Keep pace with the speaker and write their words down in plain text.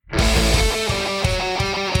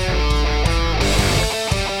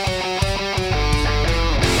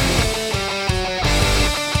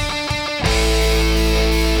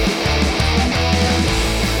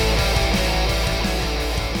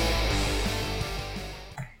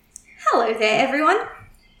Hello there, everyone.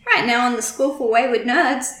 Right now on the School for Wayward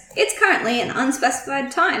Nerds, it's currently an unspecified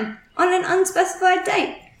time on an unspecified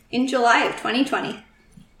date in July of 2020.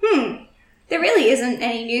 There really isn't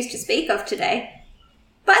any news to speak of today.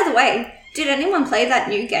 By the way, did anyone play that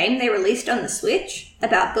new game they released on the Switch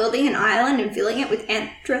about building an island and filling it with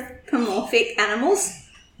anthropomorphic animals?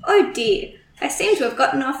 Oh dear, I seem to have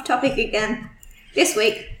gotten off topic again. This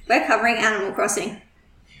week, we're covering Animal Crossing.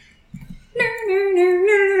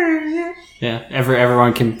 Yeah,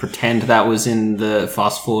 everyone can pretend that was in the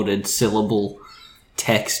fast-forwarded syllable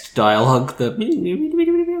text dialogue. Look,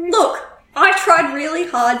 I tried really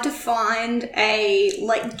hard to find a,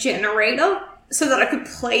 generator so that I could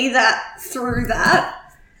play that through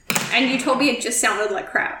that, and you told me it just sounded like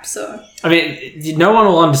crap, so... I mean, no one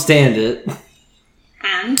will understand it.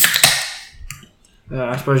 And?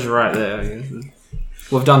 I suppose you're right there.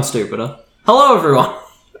 We've done stupider. Hello, everyone!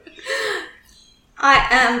 I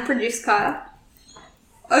am producer Kaya.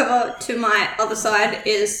 Over to my other side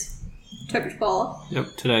is Toby Paula.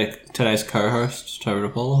 Yep, today's co-host, Toby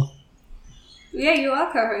Apollo. Yeah, you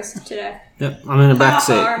are co-host today. Yep, I'm in the back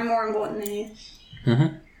seat. I'm more important than you.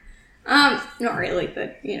 Not really,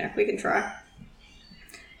 but, we can try.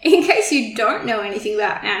 In case you don't know anything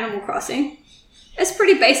about Animal Crossing, it's a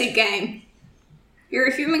pretty basic game. You're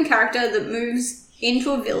a human character that moves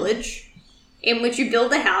into a village in which you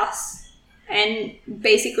build a house and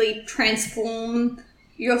basically transform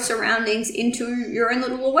your surroundings into your own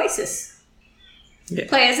little oasis. Yeah.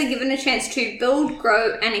 Players are given a chance to build,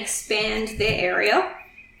 grow, and expand their area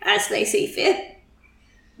as they see fit,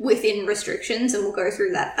 within restrictions, and we'll go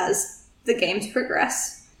through that as the games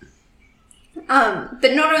progress.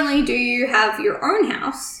 But not only do you have your own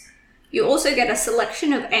house, you also get a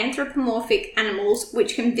selection of anthropomorphic animals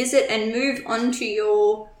which can visit and move onto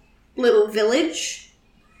your little village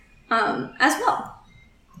as well.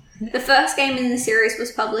 The first game in the series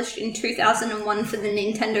was published in 2001 for the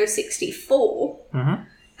Nintendo 64.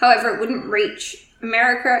 However, it wouldn't reach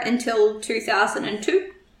America until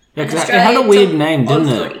 2002. Yeah, because it had a weird name, didn't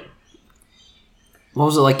it? What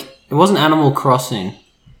was it like? It wasn't Animal Crossing. It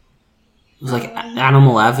was like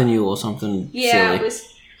Animal Avenue or something silly. It was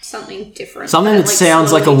something different. Something that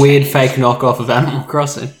sounds like a weird fake knockoff of Animal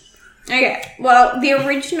Crossing. Okay, well, the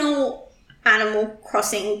original Animal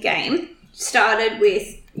Crossing game started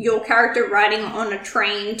with your character riding on a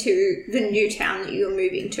train to the new town that you're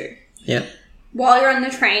moving to. Yep. While you're on the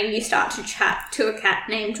train, you start to chat to a cat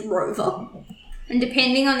named Rover. And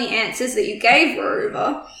depending on the answers that you gave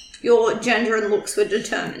Rover, your gender and looks were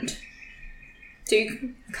determined. So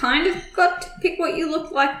you kind of got to pick what you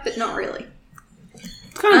look like, but not really.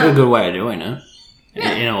 It's kind of a good way of doing it,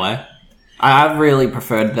 in a way. I've really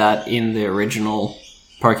preferred that in the original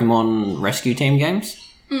Pokemon Rescue Team games.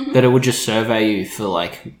 That it would just survey you for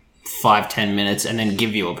 5-10 minutes and then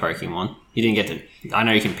give you a Pokemon. You didn't get to... I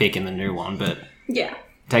know you can pick in the new one, but... Yeah.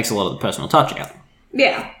 It takes a lot of the personal touch out.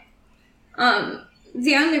 Yeah.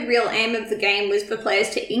 The only real aim of the game was for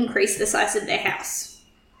players to increase the size of their house.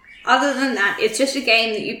 Other than that, it's just a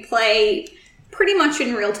game that you play pretty much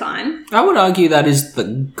in real time. I would argue that is the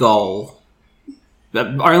goal.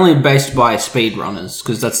 Only based by speedrunners,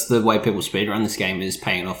 because that's the way people speedrun this game, is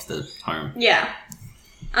paying off the home. Yeah.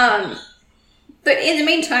 But in the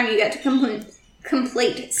meantime, you get to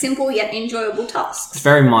complete simple yet enjoyable tasks. It's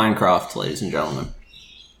very Minecraft, ladies and gentlemen.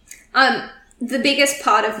 The biggest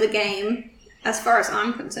part of the game, as far as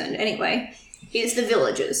I'm concerned anyway, is the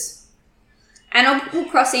villages. Animal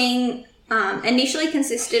Crossing initially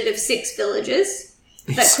consisted of 6 villages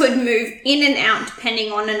that could move in and out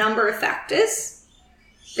depending on a number of factors.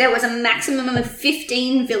 There was a maximum of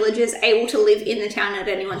 15 villagers able to live in the town at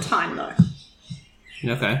any one time, though.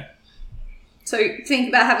 Okay. So think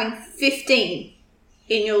about having 15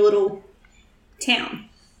 in your little town.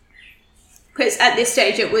 Because at this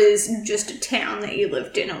stage it was just a town that you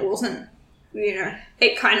lived in. It wasn't,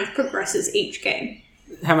 it kind of progresses each game.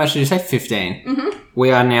 How much did you say? 15? We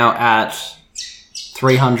are now at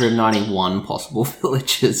 391 possible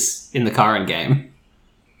villages in the current game.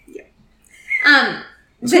 Yeah.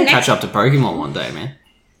 It's going to catch up to Pokemon one day, man.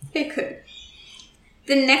 It could.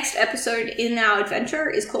 The next episode in our adventure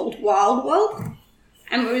is called Wild World,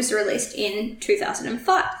 and was released in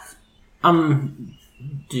 2005.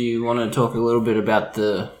 Do you want to talk a little bit about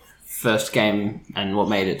the first game and what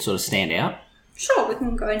made it sort of stand out? Sure, we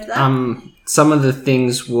can go into that. Some of the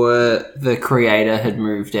things were the creator had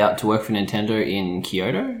moved out to work for Nintendo in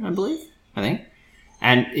Kyoto, I think.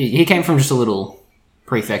 And he came from just a little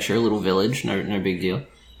prefecture, a little village, no big deal.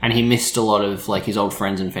 And he missed a lot of his old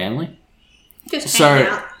friends and family. Just hanging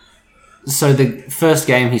out. So the first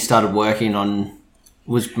game he started working on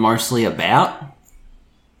was mostly about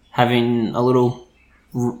having a little,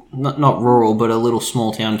 not rural, but a little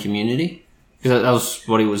small town community. Because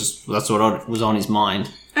that's what was on his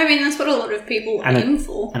mind. I mean, that's what a lot of people aim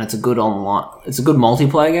for. And it's a good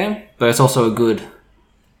multiplayer game, but it's also a good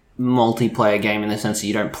multiplayer game in the sense that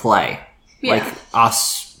you don't play. Yeah. Like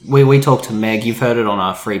us, we talk to Meg, you've heard it on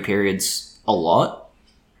our free periods a lot.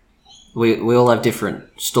 We all have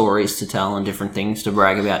different stories to tell and different things to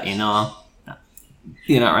brag about in our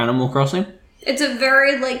Animal Crossing. It's a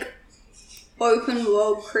very, like, open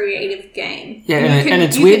world creative game. Yeah, and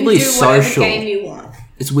it's weirdly social. Game you want.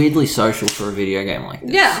 It's weirdly social for a video game like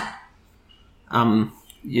this. Yeah. And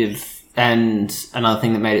another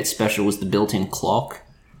thing that made it special was the built-in clock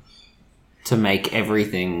to make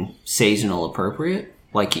everything seasonal appropriate.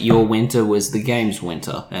 Like, your winter was the game's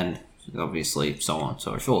winter, and obviously so on and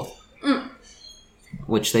so forth.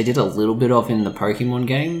 Which they did a little bit of in the Pokemon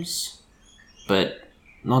games, but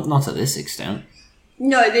not to this extent.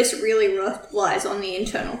 No, this really relies on the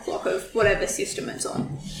internal clock of whatever system it's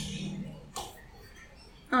on.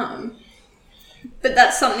 But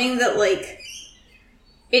that's something that, like,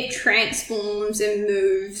 it transforms and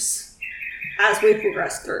moves as we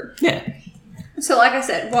progress through. Yeah. So, like I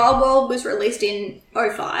said, Wild World was released in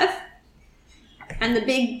 2005, and the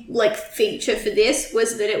big, like, feature for this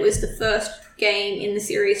was that it was the first game in the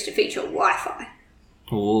series to feature Wi-Fi.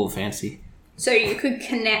 Oh, fancy. So you could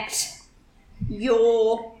connect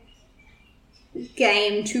your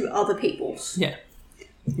game to other people's. Yeah.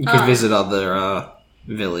 You could visit other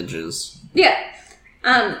villages. Yeah.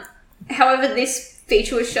 However, this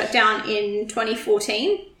feature was shut down in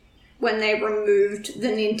 2014 when they removed the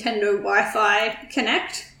Nintendo Wi-Fi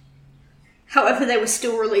Connect. However, they were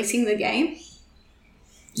still releasing the game.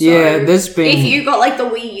 So yeah, there's been... If you got, like, the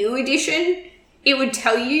Wii U edition, it would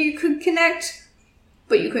tell you could connect,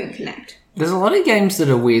 but you couldn't connect. There's a lot of games that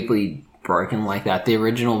are weirdly broken like that. The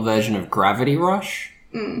original version of Gravity Rush.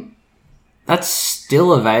 That's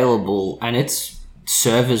still available, and its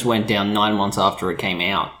servers went down 9 months after it came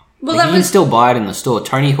out. Well, you can still buy it in the store.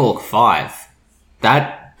 Tony Hawk 5,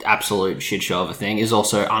 that absolute shit show of a thing, is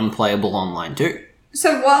also unplayable online too.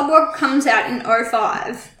 So Wild World comes out in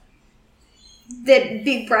 2005. The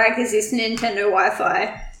big brag is this Nintendo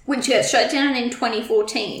Wi-Fi, which gets shut down in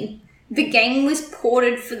 2014. The game was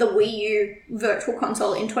ported for the Wii U Virtual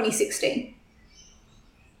Console in 2016.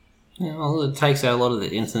 Yeah, well, it takes out a lot of the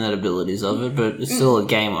internet abilities of it, but it's still a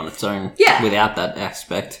game on its own without that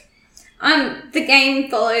aspect. The game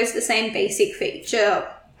follows the same basic feature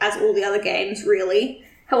as all the other games, really.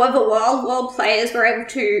 However, Wild World players were able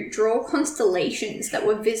to draw constellations that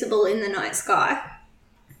were visible in the night sky,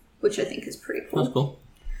 which I think is pretty cool. That's cool.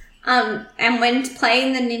 And when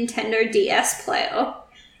playing the Nintendo DS player,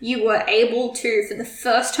 you were able to, for the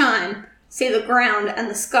first time, see the ground and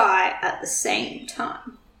the sky at the same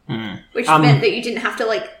time. Which meant that you didn't have to,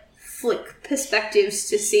 like, flick perspectives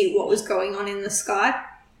to see what was going on in the sky.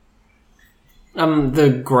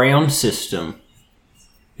 The ground system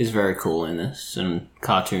is very cool in this, and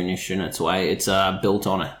cartoonish in its way. It's built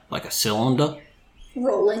on a cylinder.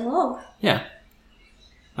 Rolling log. Yeah.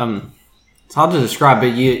 It's hard to describe, but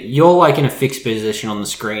you're like in a fixed position on the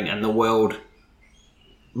screen, and the world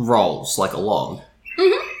rolls like a log.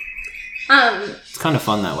 It's kind of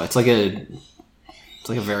fun that way. It's like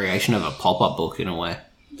a variation of a pop-up book in a way.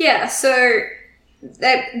 Yeah, so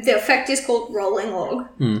the effect is called rolling log.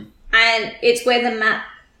 And it's where the map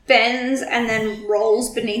bends and then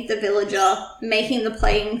rolls beneath the villager, making the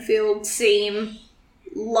playing field seem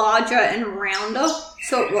larger and rounder.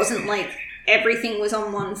 So it wasn't like everything was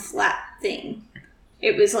on one flat thing.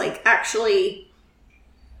 It was like actually...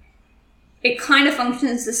 It kind of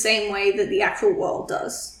functions the same way that the actual world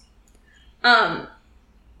does. As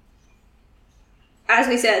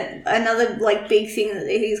we said, another like big thing that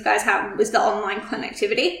these guys had was the online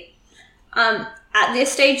connectivity. At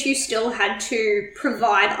this stage, you still had to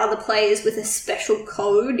provide other players with a special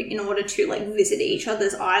code in order to like visit each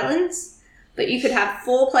other's islands. But you could have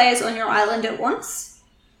 4 players on your island at once.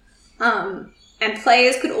 And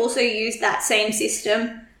players could also use that same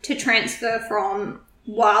system to transfer from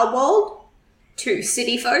Wild World to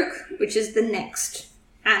City Folk, which is the next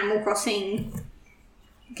Animal Crossing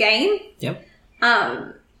game. Yep.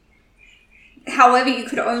 However, you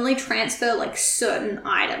could only transfer like certain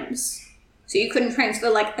items. So you couldn't transfer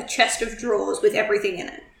like a chest of drawers with everything in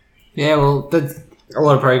it. Yeah, well, a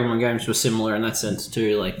lot of Pokemon games were similar in that sense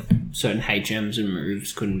too. Like certain HMs and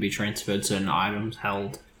moves couldn't be transferred, certain items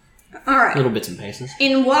held. Alright. Little bits and pieces.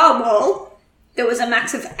 In Wild World, there was a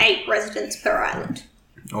max of 8 residents per island.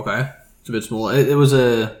 Okay. It's a bit smaller. It was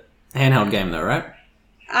a handheld game though, right?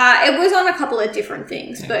 It was on a couple of different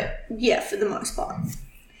things, but yeah, for the most part.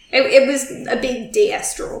 It was a big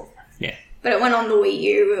DS draw. Yeah. But it went on the Wii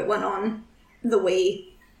U, it went on the Wii,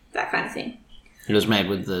 that kind of thing. It was made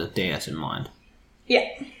with the DS in mind. Yeah.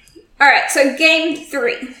 Alright, so game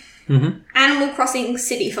 3. Mm-hmm. Animal Crossing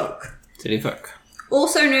City Folk. City Folk.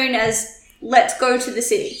 Also known as Let's Go to the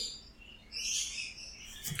City.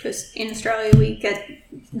 Because in Australia we get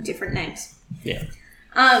different names. Yeah.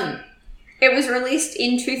 It was released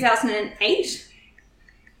in 2008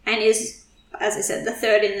 and is, as I said, the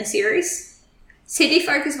third in the series. City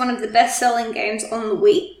Folk is one of the best-selling games on the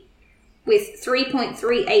Wii, with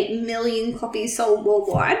 3.38 million copies sold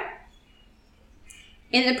worldwide.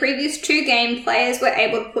 In the previous 2 games, players were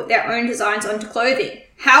able to put their own designs onto clothing.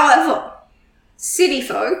 However, City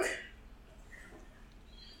Folk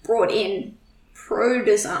brought in pro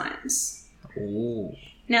designs. Ooh.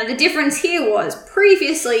 Now, the difference here was,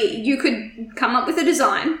 previously, you could come up with a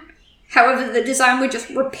design. However, the design would just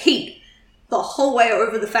repeat the whole way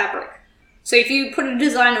over the fabric. So if you put a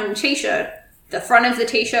design on a t-shirt, the front of the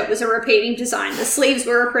t-shirt was a repeating design. The sleeves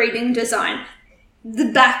were a repeating design.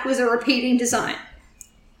 The back was a repeating design.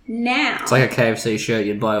 Now... It's like a KFC shirt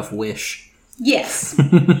you'd buy off Wish. Yes.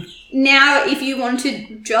 Now, if you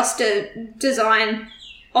wanted just a design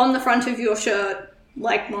on the front of your shirt,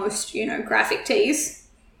 like most, graphic tees...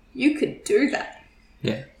 You could do that.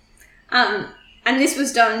 Yeah. And this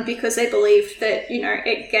was done because they believed that,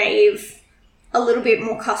 it gave a little bit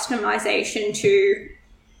more customization to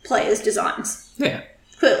players' designs. Yeah.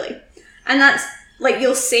 Clearly. And that's,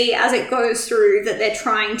 you'll see as it goes through that they're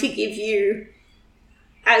trying to give you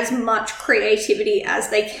as much creativity as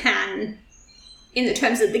they can in the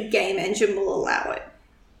terms that the game engine will allow it.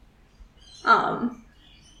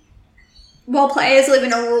 While players live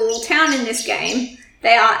in a rural town in this game,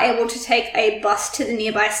 they are able to take a bus to the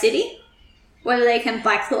nearby city, where they can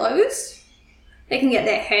buy clothes, they can get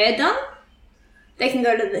their hair done, they can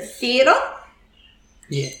go to the theatre.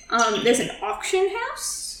 Yeah. There's an auction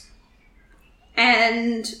house,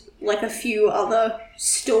 and a few other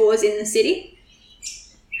stores in the city.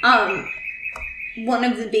 One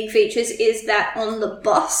of the big features is that on the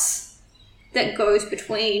bus that goes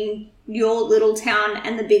between your little town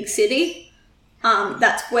and the big city,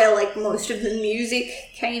 that's where most of the music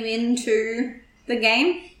came into the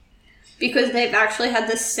game, because they've actually had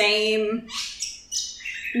the same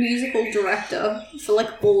musical director for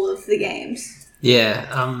all of the games.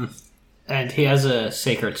 Yeah, and he has a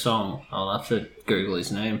secret song. I'll have to Google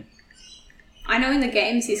his name. I know in the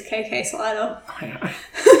games he's KK Slider. I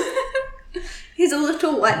know. He's a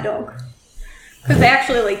little white dog. Because they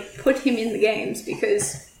actually put him in the games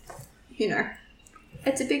because,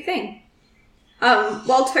 it's a big thing.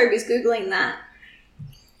 While Toby's Googling that,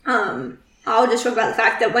 I'll just talk about the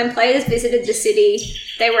fact that when players visited the city,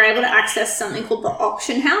 they were able to access something called the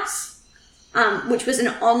auction house, which was an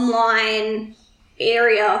online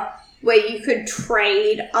area where you could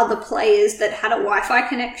trade other players that had a Wi-Fi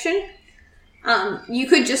connection. You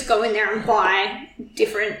could just go in there and buy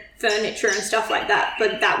different furniture and stuff like that,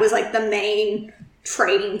 but that was the main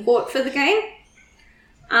trading port for the game.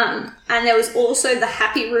 And there was also the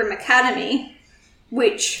Happy Room Academy,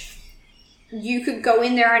 which you could go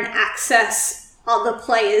in there and access other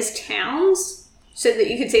players' towns so that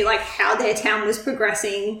you could see how their town was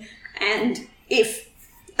progressing, and if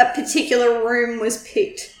a particular room was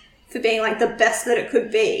picked for being the best that it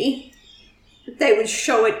could be, they would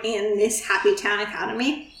show it in this Happy Town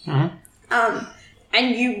Academy. Mm-hmm.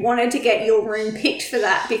 And you wanted to get your room picked for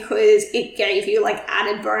that because it gave you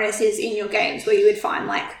added bonuses in your games where you would find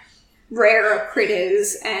rarer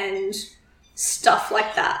critters and stuff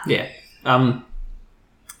like that. Yeah.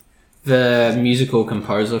 The musical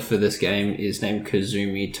composer for this game is named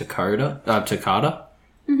Kazumi Takada.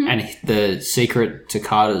 Mm-hmm. And the secret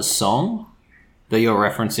Takada's song that you're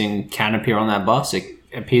referencing can appear on that bus. It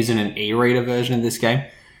appears in an e-reader version of this game.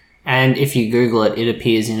 And if you Google it, it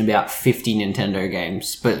appears in about 50 Nintendo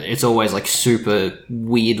games. But it's always super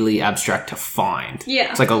weirdly abstract to find.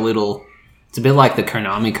 Yeah. It's it's a bit like the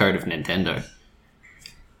Konami code of Nintendo.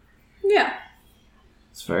 Yeah.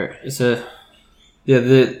 I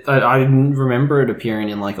remember it appearing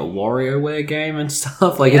in a WarioWare game and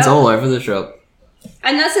stuff. It's all over the shop.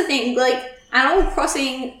 And that's the thing, Animal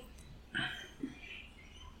Crossing,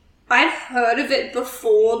 I'd heard of it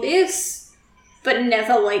before this, but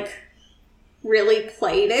never really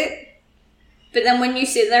played it. But then when you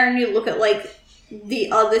sit there and you look at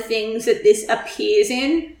the other things that this appears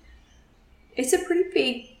in, it's a pretty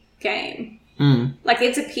big game. Mm.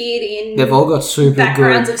 It's appeared in... They've all got super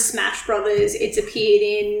backgrounds good... of Smash Brothers. It's appeared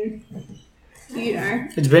in you know.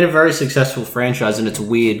 It's been a very successful franchise, and it's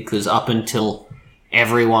weird because up until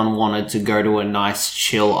everyone wanted to go to a nice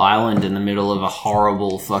chill island in the middle of a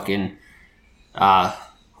horrible fucking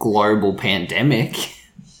global pandemic,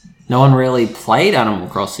 no one really played Animal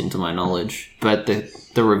Crossing to my knowledge. But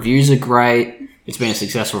the reviews are great. It's been a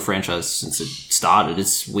successful franchise since it started.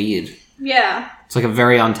 It's weird. Yeah. It's like a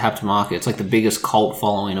very untapped market. It's like the biggest cult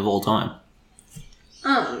following of all time.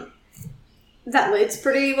 That leads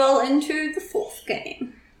pretty well into the fourth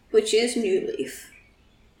game, which is New Leaf.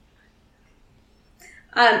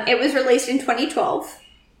 It was released in 2012,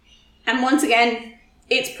 and once again,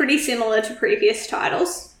 it's pretty similar to previous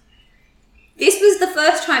titles. This was the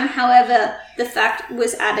first time, however, the fact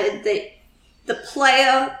was added that the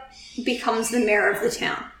player becomes the mayor of the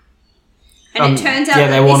town. And it turns out they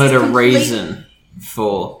that wanted a reason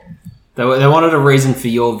for... They wanted a reason for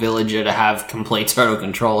your villager to have complete total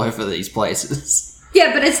control over these places.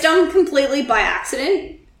 Yeah, but it's done completely by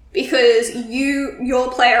accident because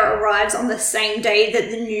your player arrives on the same day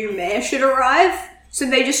that the new mayor should arrive. So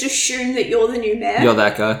they just assume that you're the new mayor. You're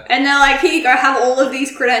that guy. And they're like, here you go, have all of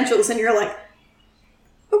these credentials. And you're like,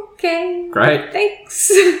 okay. Great.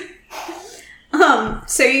 Thanks.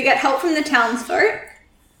 So you get help from the townsfolk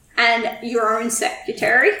and your own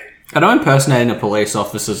secretary. I know impersonating a police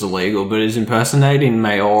officer is illegal, but is impersonating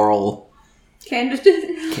mayoral...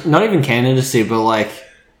 Candidacy? Not even candidacy, but like...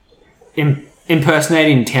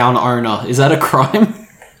 impersonating town owner. Is that a crime?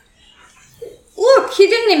 Look, he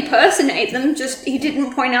didn't impersonate them, just he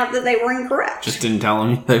didn't point out that they were incorrect. Just didn't tell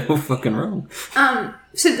them they were fucking wrong.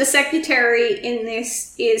 So the secretary in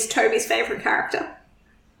this is Toby's favourite character.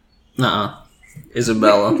 Nuh-uh.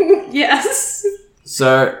 Isabella. Yes.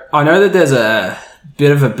 So, I know that there's a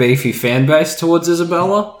bit of a beefy fan base towards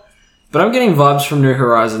Isabella, but I'm getting vibes from New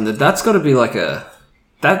Horizon that's got to be like a...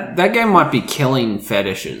 That game might be killing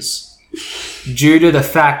fetishes. Due to the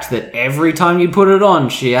fact that every time you put it on,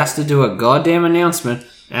 she has to do a goddamn announcement,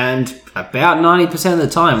 and about 90% of the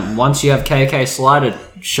time, once you have KK Slider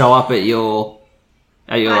show up at your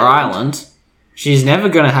island, she's never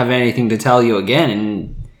going to have anything to tell you again,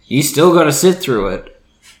 and you still got to sit through it.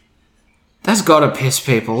 That's got to piss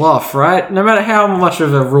people off, right? No matter how much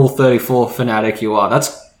of a Rule 34 fanatic you are,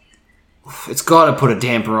 it's got to put a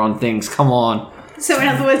damper on things. Come on. So in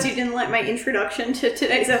other words, you didn't like my introduction to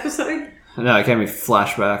today's episode? No, it gave me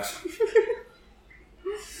flashbacks.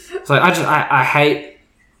 It's like I hate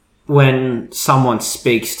when someone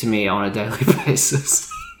speaks to me on a daily basis.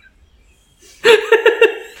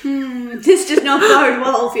 This does not bode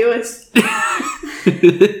well, viewers.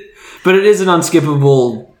 But it is an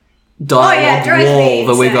unskippable dialogue wall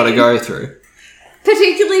that we got to go through.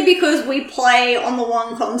 Particularly because we play on the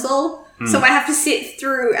one console, so I have to sit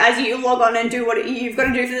through as you log on and do what you've got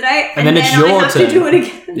to do for the day, and then it's your turn. I have to do it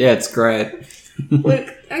again. Yeah, it's great. Look,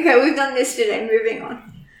 okay, we've done this today. Moving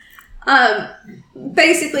on.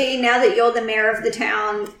 Basically, now that you're the mayor of the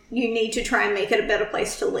town, you need to try and make it a better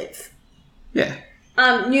place to live. Yeah.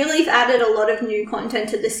 New Leaf added a lot of new content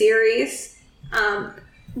to the series,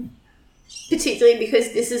 particularly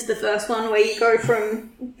because this is the first one where you go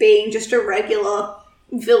from being just a regular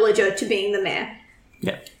villager to being the mayor.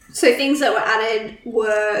 Yeah. So things that were added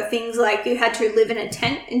were things like you had to live in a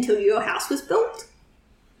tent until your house was built.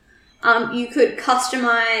 You could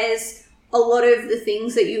customize a lot of the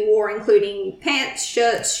things that you wore, including pants,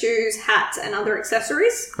 shirts, shoes, hats, and other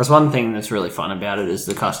accessories. That's one thing that's really fun about it is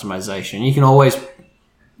the customization. You can always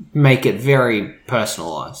make it very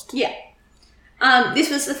personalised. Yeah. This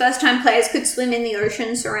was the first time players could swim in the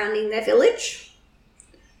ocean surrounding their village.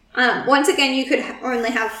 Once again, you could only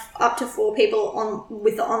have up to 4 people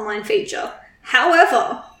with the online feature.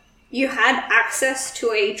 However, you had access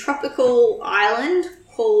to a tropical island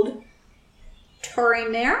called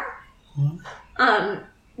Torimere,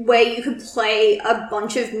 where you could play a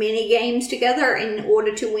bunch of mini games together in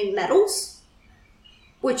order to win medals,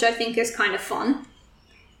 which I think is kind of fun.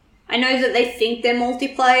 I know that they think their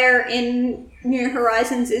multiplayer in New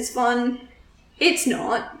Horizons is fun. It's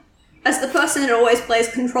not. As the person that always plays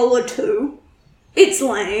Controller 2, it's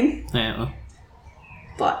lame. Yeah.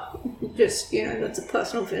 But just, that's a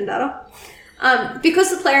personal vendetta. Because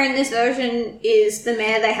the player in this version is the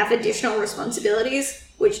mayor, they have additional responsibilities,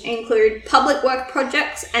 which include public work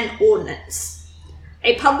projects and ordnance.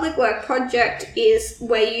 A public work project is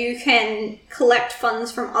where you can collect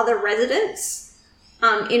funds from other residents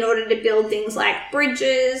in order to build things like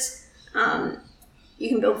bridges. You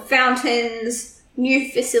can build fountains,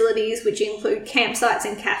 new facilities, which include campsites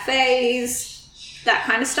and cafes, that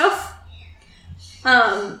kind of stuff.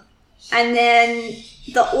 And then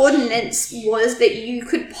the ordinance was that you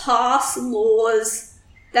could pass laws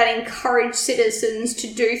that encourage citizens to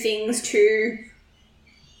do things to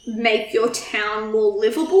make your town more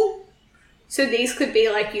livable. So these could be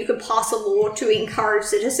like, you could pass a law to encourage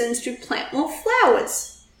citizens to plant more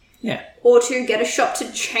flowers. Yeah. Or to get a shop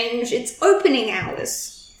to change its opening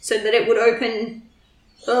hours so that it would open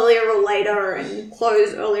earlier or later and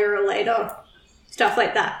close earlier or later. Stuff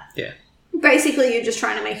like that. Yeah. Basically, you're just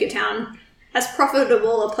trying to make your town as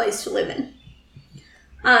profitable a place to live in.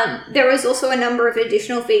 There was also a number of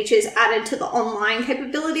additional features added to the online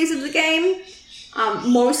capabilities of the game,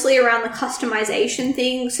 mostly around the customization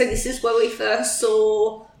thing. So this is where we first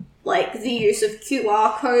saw like the use of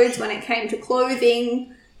QR codes when it came to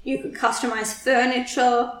clothing. You could customize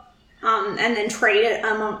furniture and then trade it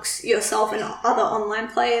amongst yourself and other online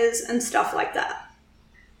players and stuff like that.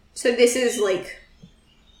 So this is like,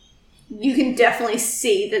 you can definitely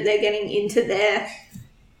see that they're getting into their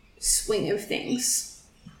swing of things.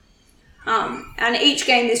 And each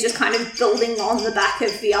game is just kind of building on the back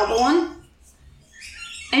of the other one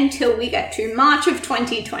until we get to March of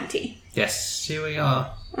 2020. Yes, here we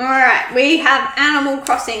are. Alright, we have Animal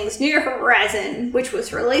Crossing's New Horizon, which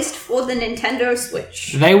was released for the Nintendo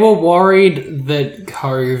Switch. They were worried that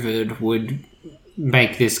COVID would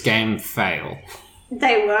make this game fail.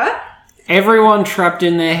 They were. Everyone trapped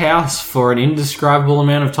in their house for an indescribable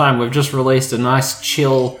amount of time. We've just released a nice,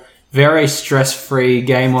 chill, very stress-free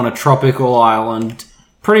game on a tropical island.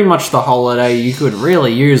 Pretty much the holiday you could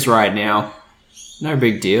really use right now. No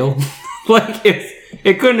big deal. Like,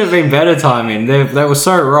 it couldn't have been better timing. They were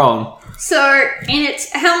so wrong. So, in its...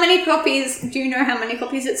 How many copies... Do you know how many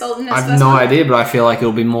copies it sold in its I have first no month? idea, but I feel like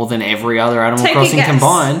it'll be more than every other Animal Take a Crossing guess.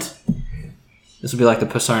 combined. This will be like the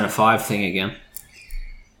Persona 5 thing again.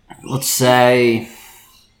 Let's say...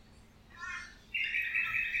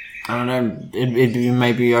 I don't know, it'd be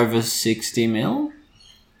maybe over 60 mil?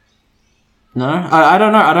 No? I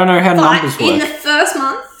don't know. I don't know how numbers In the work. first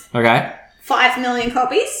month, Okay. 5 million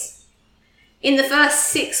copies. In the first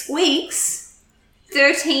 6 weeks,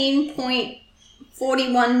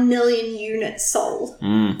 13.41 million units sold.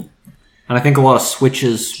 And I think a lot of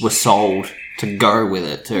Switches were sold to go with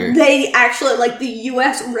it too. They actually, like, the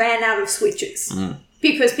US ran out of Switches.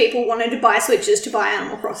 Because people wanted to buy Switches to buy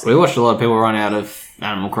Animal Crossing. We watched a lot of people run out of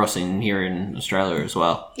Animal Crossing here in Australia as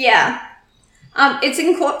well. Yeah. It's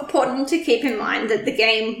important to keep in mind that the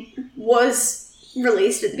game was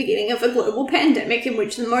released at the beginning of a global pandemic in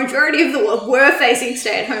which the majority of the world were facing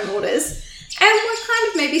stay-at-home orders and were kind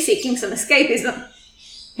of maybe seeking some escapism.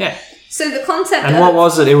 Yeah. So the concept And what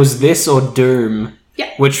was it? It was this or Doom.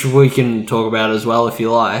 Yeah. Which we can talk about as well if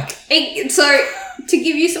you like. So, to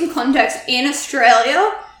give you some context, in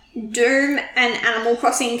Australia, Doom and Animal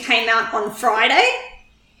Crossing came out on Friday.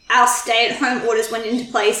 Our stay-at-home orders went into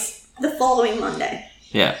place the following Monday.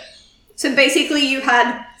 Yeah. So basically you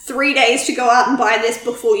had 3 days to go out and buy this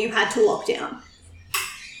before you had to lock down.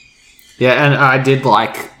 Yeah, and I did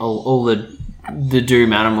like all the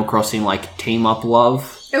Doom Animal Crossing like team-up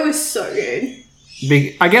love. It was so good.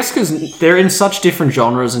 I guess because they're in such different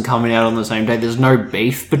genres and coming out on the same day, there's no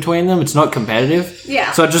beef between them. It's not competitive.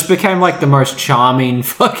 Yeah. So it just became like the most charming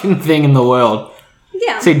fucking thing in the world.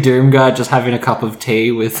 Yeah. See Doom Guy just having a cup of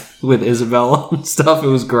tea with Isabella and stuff. It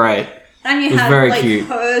was great. And you was had very like cute.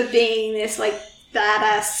 her being this like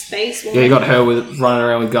badass space woman. Yeah, you got her running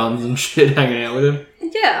around with guns and shit, hanging out with him.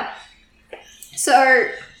 Yeah. So,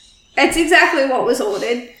 it's exactly what was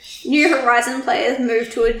ordered. New Horizon players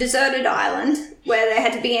moved to a deserted island where they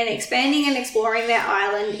had to begin expanding and exploring their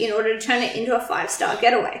island in order to turn it into a 5-star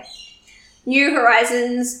getaway. New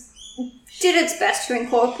Horizons did its best to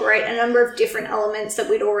incorporate a number of different elements that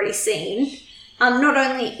we'd already seen, not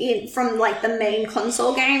only from like the main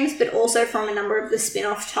console games, but also from a number of the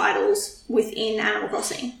spin-off titles within Animal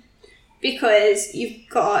Crossing. Because you've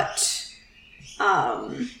got,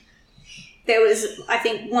 there was, I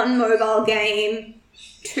think, 1 mobile game,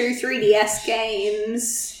 2 3DS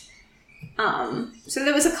games. So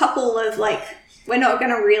there was a couple of, like, we're not going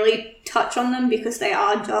to really touch on them because they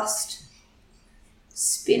are just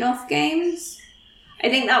spin-off games. I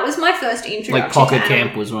think that was my first introduction Like Pocket to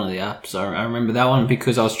Camp was one of the apps. I remember that one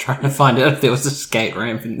because I was trying to find out if there was a skate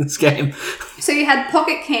ramp in this game. So you had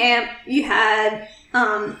Pocket Camp, you had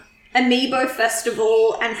Amiibo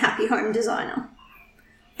Festival, and Happy Home Designer.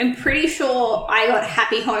 I'm pretty sure I got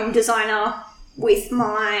Happy Home Designer with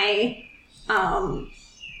my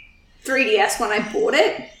 3DS when I bought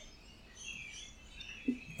it.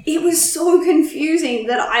 It was so confusing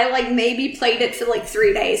that I like maybe played it for like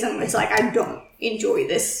 3 days and was like, I don't enjoy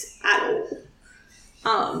this at all.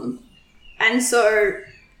 And so,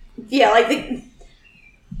 yeah, like the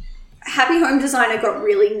Happy Home Designer got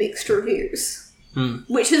really mixed reviews.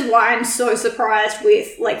 which is why I'm so surprised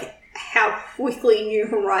with like how quickly New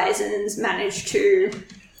Horizons managed to,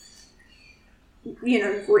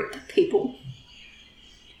 grip people.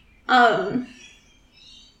 But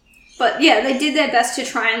yeah, they did their best to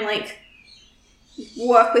try and like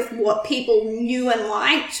work with what people knew and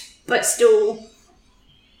liked, but still,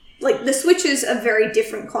 like, the Switch is a very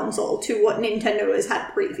different console to what Nintendo has had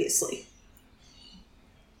previously.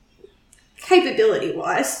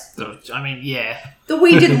 Capability-wise. I mean, yeah. The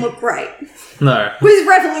Wii didn't look great. No. It was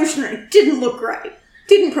revolutionary. Didn't look great.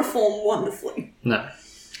 Didn't perform wonderfully. No.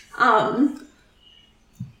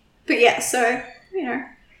 But yeah, so,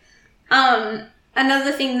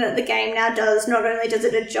 another thing that the game now does, not only does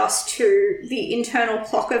it adjust to the internal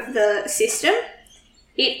clock of the system,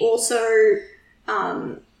 it also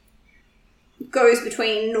goes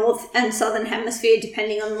between North and Southern Hemisphere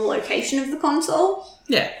depending on the location of the console.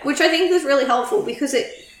 Yeah. Which I think is really helpful because it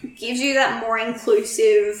gives you that more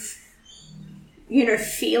inclusive,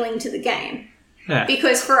 feeling to the game. Yeah.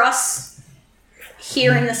 Because for us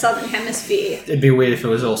here in the Southern Hemisphere, it'd be weird if it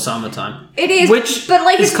was all summertime. It is, which but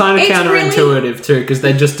like is kind of counterintuitive really, too, because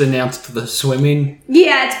they just announced the swimming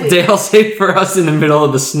it's weird. DLC for us in the middle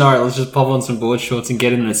of the snow. Let's just pop on some board shorts and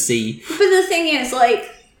get in the sea. But the thing is, like,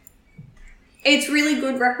 it's really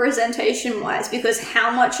good representation-wise because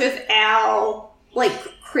how much of our, like,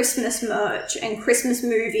 Christmas merch and Christmas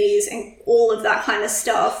movies and all of that kind of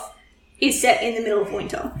stuff is set in the middle of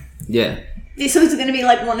winter. Yeah. This is going to be,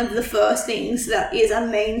 like, one of the first things that is a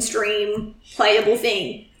mainstream playable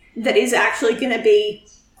thing that is actually going to be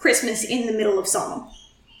Christmas in the middle of summer.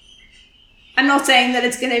 I'm not saying that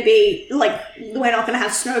it's going to be, like, we're not going to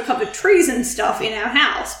have snow-covered trees and stuff in our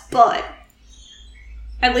house, but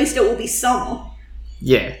at least it will be summer.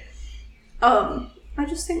 Yeah. I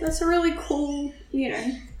just think that's a really cool,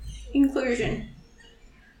 inclusion.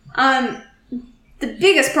 The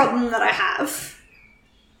biggest problem that I have,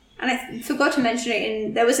 and I forgot to mention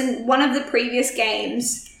it there was in one of the previous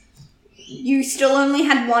games, you still only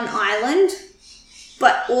had one island,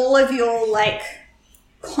 but all of your, like,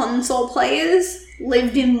 console players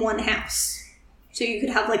lived in one house. So you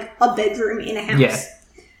could have, like, a bedroom in a house. Yeah.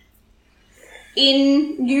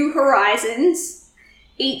 In New Horizons,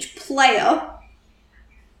 each player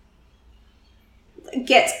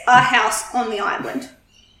gets a house on the island,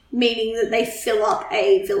 meaning that they fill up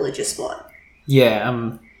a villager spot.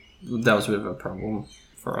 Yeah, that was a bit of a problem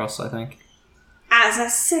for us, I think. As I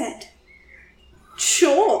said,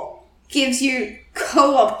 sure, gives you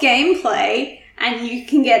co-op gameplay, and you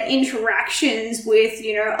can get interactions with,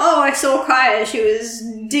 I saw Kaya, she was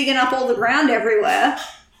digging up all the ground everywhere.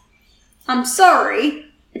 I'm sorry,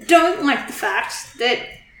 I don't like the fact that,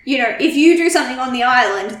 if you do something on the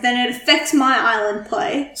island, then it affects my island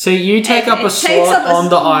play. So you take up a slot on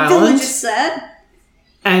the island, set,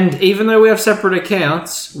 and even though we have separate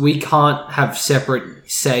accounts, we can't have separate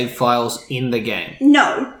save files in the game.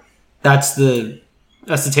 No. That's the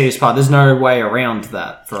tedious part. There's no way around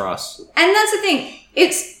that for us. And that's the thing.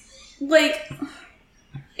 It's, like,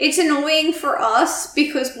 it's annoying for us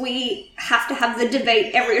because we have to have the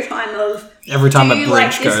debate every time a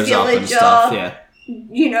bridge goes up and stuff, yeah.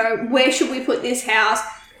 Where should we put this house?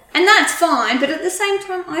 And that's fine, but at the same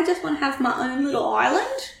time, I just want to have my own little island.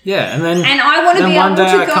 Yeah, and I want to be able to go. One day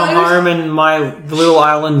I come home and the little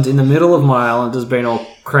island in the middle of my island has been all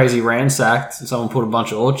crazy ransacked. Someone put a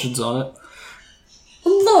bunch of orchards on it.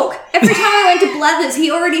 Look, every time I went to Blathers,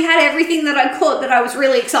 he already had everything that I caught that I was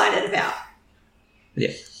really excited about.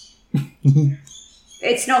 Yeah.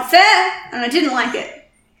 It's not fair, and I didn't like it.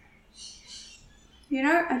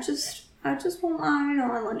 I just want my own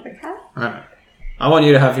island, okay? Alright. I want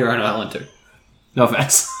you to have your own island too. No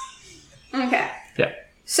offense. Okay. Yeah.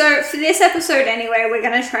 So, for this episode anyway, we're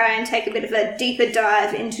going to try and take a bit of a deeper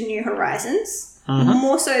dive into New Horizons. Mm-hmm.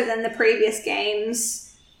 More so than the previous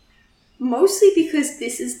games. Mostly because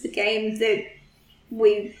this is the game that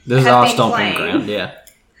we This is have our been stomping playing. ground, yeah.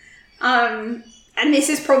 And this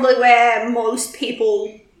is probably where most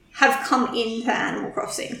people have come into Animal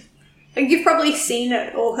Crossing. Like, you've probably seen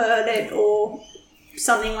it or heard it or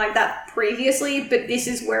something like that previously, but this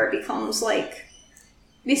is where it becomes, like,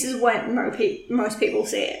 this is when most people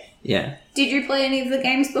see it. Yeah. Did you play any of the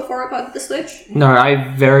games before it got to the Switch? No,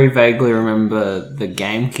 I very vaguely remember the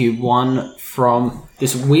GameCube one from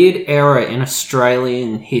this weird era in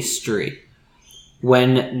Australian history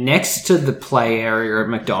when next to the play area at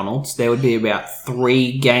McDonald's, there would be about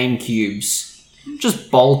 3 GameCubes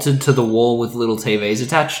just bolted to the wall with little TVs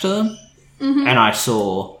attached to them. Mm-hmm. And I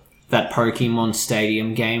saw that Pokemon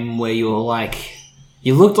Stadium game where you were like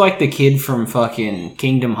You looked like the kid from fucking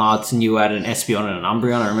Kingdom Hearts and you had an Espeon and an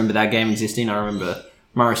Umbreon. I remember that game existing. I remember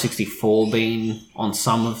Mario 64 being on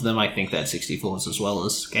some of them. I think they had 64s as well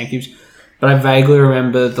as GameCubes. But I vaguely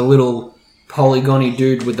remember the little polygony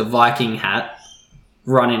dude with the Viking hat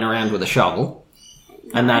running around with a shovel.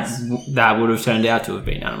 And that would have turned out to have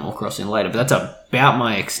been Animal Crossing later. But that's about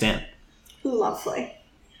my extent. Lovely.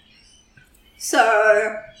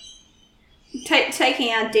 So,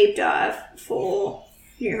 taking our deep dive for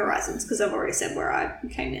New Horizons, because I've already said where I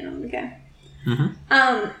came in on the game.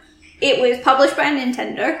 Mm-hmm. It was published by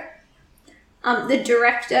Nintendo. The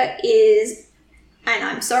director is, and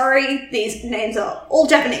I'm sorry, these names are all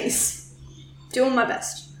Japanese. Doing my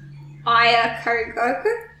best. Aya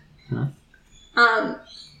Karigoku.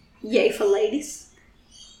 Yay for ladies.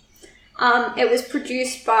 It was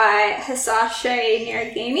produced by Hisashi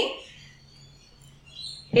Nirogimi.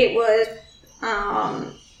 It was,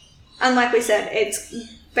 and like we said, it's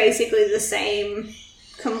basically the same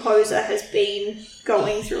composer has been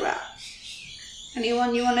going throughout.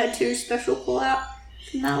 Anyone you wanted to special call out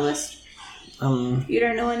from that list? You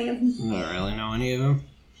don't know any of them? I don't really know any of them.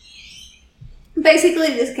 Basically,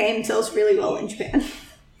 this game sells really well in Japan.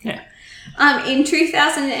 Yeah. In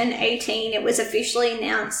 2018, it was officially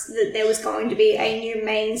announced that there was going to be a new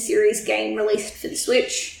main series game released for the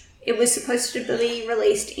Switch. It was supposed to be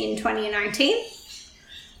released in 2019.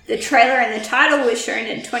 The trailer and the title was shown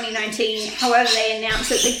in 2019. However, they announced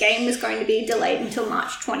that the game was going to be delayed until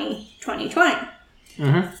March 2020.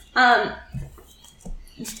 Mm-hmm.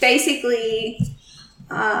 Basically,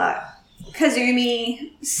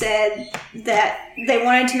 Kazumi said that they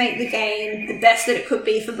wanted to make the game the best that it could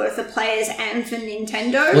be for both the players and for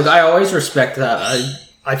Nintendo. Look, I always respect that.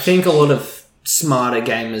 I think a lot of smarter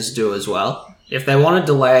gamers do as well. If they want to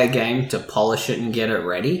delay a game to polish it and get it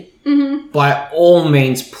ready, by all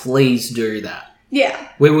means, please do that. Yeah.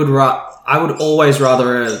 I would always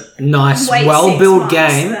rather a nice, well-built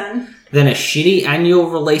game than a shitty annual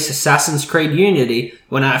release Assassin's Creed Unity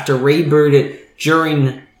when I have to reboot it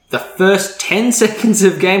during the first 10 seconds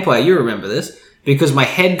of gameplay. You remember this. Because my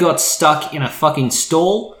head got stuck in a fucking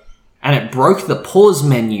stall and it broke the pause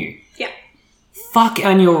menu. Yeah. Fuck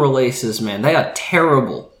annual releases, man. They are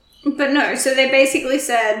terrible. But no, so they basically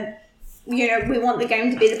said, we want the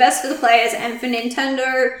game to be the best for the players and for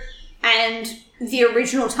Nintendo, and the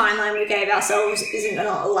original timeline we gave ourselves isn't going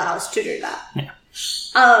to allow us to do that. Yeah.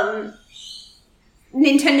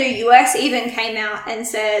 Nintendo US even came out and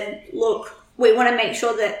said, look, we want to make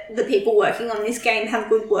sure that the people working on this game have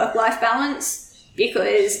good work-life balance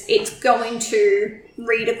because it's going to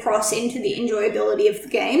read across into the enjoyability of the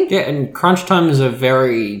game. Yeah, and crunch time is a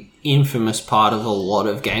very infamous part of a lot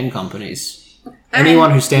of game companies.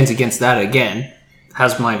 Anyone who stands against that, again,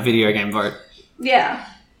 has my video game vote. Yeah.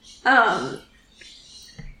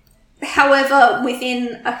 However,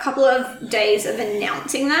 within a couple of days of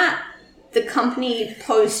announcing that, the company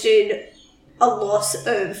posted a loss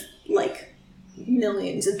of,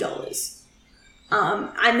 millions of dollars.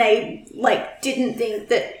 And they, didn't think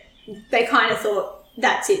that... They kind of thought,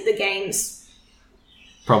 that's it, the game's...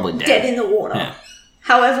 Probably dead in the water. Yeah.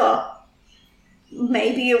 However,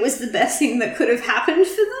 maybe it was the best thing that could have happened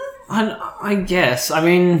for them? I guess. I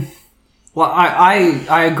mean... Well,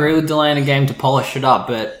 I agree with delaying a game to polish it up,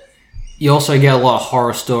 but you also get a lot of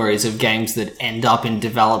horror stories of games that end up in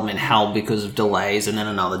development hell because of delays, and then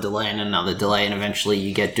another delay, and another delay, and eventually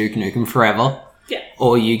you get Duke Nukem Forever. Yeah.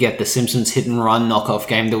 Or you get the Simpsons hit and run knockoff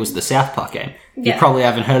game that was the South Park game. Yeah. You probably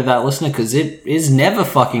haven't heard of that, listener, because it is never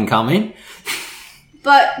fucking coming.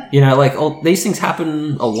 But... these things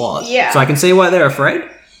happen a lot. Yeah. So I can see why they're afraid.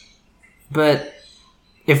 But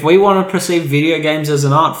if we want to perceive video games as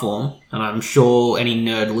an art form, and I'm sure any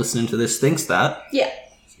nerd listening to this thinks that, yeah,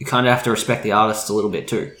 you kind of have to respect the artists a little bit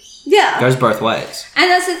too. Yeah. It goes both ways. And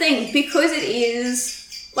that's the thing, because it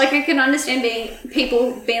is... I can understand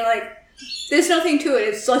people being like, there's nothing to it,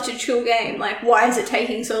 it's such a chill game, why is it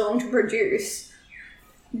taking so long to produce?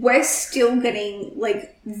 We're still getting,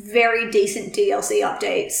 very decent DLC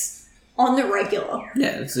updates on the regular.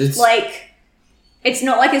 Yeah, it's it's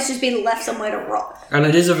not like it's just been left somewhere to rot. And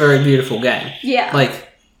it is a very beautiful game. Yeah.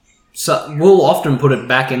 So we'll often put it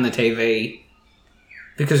back in the TV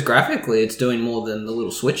because graphically it's doing more than the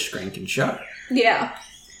little Switch screen can show. Yeah.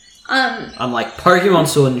 Unlike Pokemon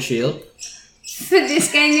Sword and Shield. For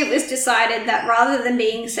this game, it was decided that rather than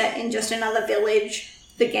being set in just another village,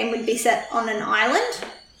 the game would be set on an island.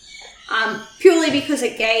 Purely because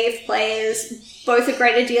it gave players both a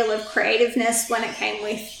greater deal of creativeness when it came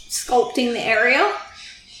with sculpting the area,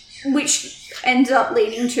 which ended up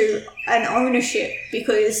leading to an ownership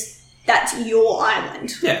because that's your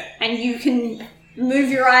island. Yeah. And you can move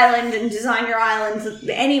your island and design your island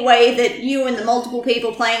any way that you and the multiple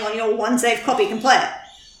people playing on your one save copy can play it.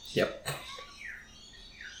 Yep.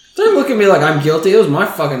 Don't look at me like I'm guilty. It was my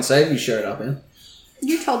fucking save you showed up in.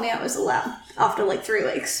 You told me I was allowed after like 3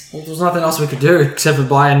 weeks. Well, there was nothing else we could do except for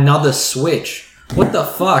buy another Switch. What the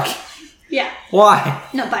fuck? Yeah. Why?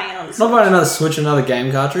 Not buying another Switch. Not buying another Switch, another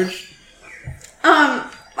game cartridge?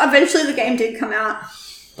 Eventually the game did come out.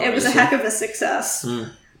 Obviously. It was a heck of a success.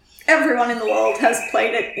 Everyone in the world has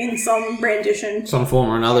played it in some rendition. Some form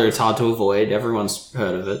or another. It's hard to avoid. Everyone's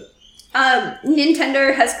heard of it.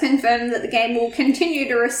 Nintendo has confirmed that the game will continue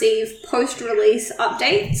to receive post-release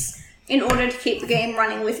updates in order to keep the game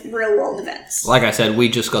running with real-world events. Like I said, we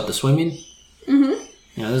just got the swimming. Mm-hmm.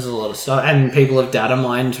 You know, there's a lot of stuff. And people have data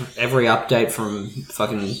mined every update from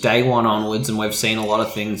fucking day one onwards, and we've seen a lot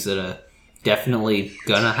of things that are definitely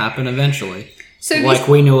gonna happen eventually. So like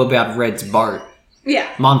we knew about Red's boat.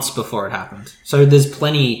 Yeah. Months before it happened. So there's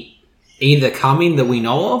plenty either coming that we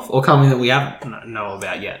know of or coming that we haven't know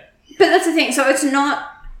about yet. But that's the thing. So it's not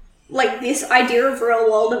like this idea of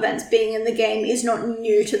real-world events being in the game is not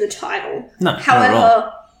new to the title. No,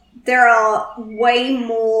 however, there are way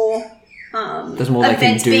more there's more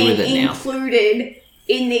events they can do with it being now. Included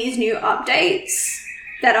in these new updates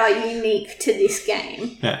that are unique to this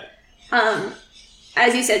game. Yeah.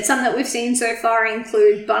 As you said, some that we've seen so far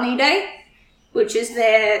include Bunny Day, which is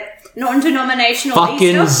their non-denominational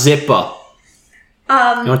fucking Easter. Zipper. You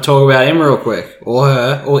want to talk about him real quick? Or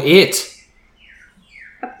her? Or it?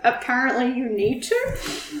 Apparently you need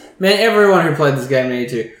to. Man, everyone who played this game needed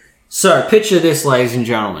to. So, picture this, ladies and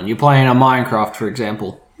gentlemen. You're playing a Minecraft, for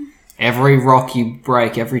example. Every rock you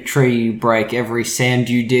break, every tree you break, every sand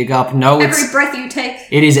you dig up. No, every breath you take.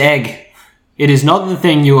 It is egg. It is not the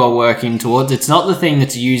thing you are working towards. It's not the thing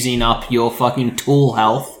that's using up your fucking tool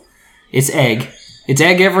health. It's egg. It's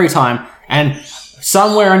egg every time. And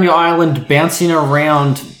somewhere on your island, bouncing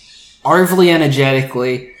around overly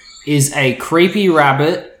energetically, is a creepy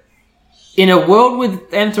rabbit in a world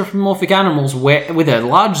with anthropomorphic animals with a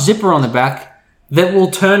large zipper on the back that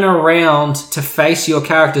will turn around to face your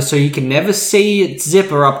character so you can never see its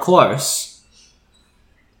zipper up close.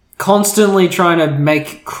 Constantly trying to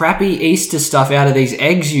make crappy Easter stuff out of these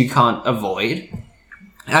eggs you can't avoid.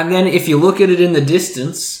 And then if you look at it in the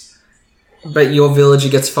distance, but your villager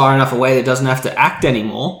gets far enough away that it doesn't have to act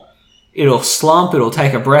anymore, it'll slump, it'll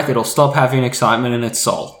take a breath, it'll stop having excitement in its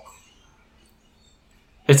soul.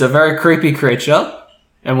 It's a very creepy creature,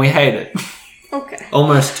 and we hate it. Okay.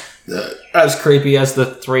 Almost as creepy as the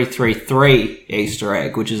 333 Easter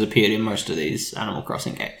egg, which has appeared in most of these Animal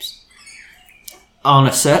Crossing games. On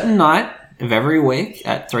a certain night of every week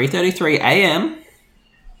at 3:33 a.m.,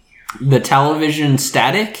 the television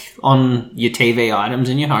static on your TV items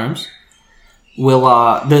in your homes will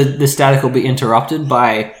the static will be interrupted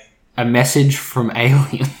by a message from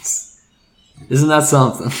aliens. Isn't that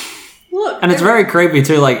something? Look, and it's very creepy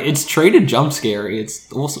too. Like, it's treated jump scary.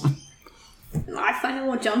 It's awesome. I find it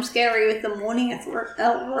more jump scary with the morning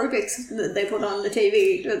aerobics that they put on the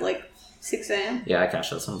TV at like 6 a.m. Yeah, I catch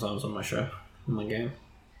that sometimes on my show, in my game.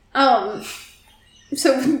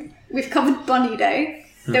 So we've covered Bunny Day.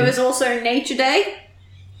 Mm-hmm. There was also Nature Day.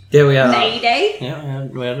 Yeah, we had May Day. Yeah,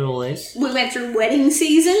 we had all these. We went through wedding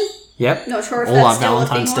season. Yep. Not sure if all that's our still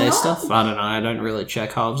Valentine's a thing Day or not. stuff. I don't know. I don't really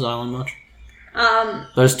check Halves Island much.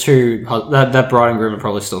 Those two, that bride and groom are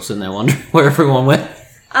probably still sitting there wondering where everyone went.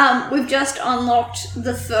 We've just unlocked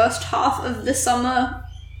the first half of the summer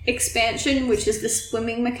expansion, which is the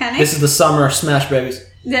swimming mechanic. This is the summer of Smash Babies.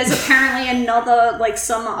 There's apparently another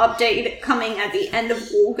summer update coming at the end of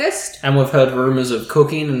August. And we've heard rumours of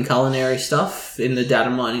cooking and culinary stuff in the data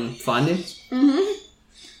mining findings.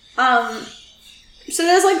 Mm-hmm. So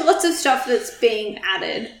there's lots of stuff that's being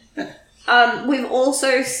added. We've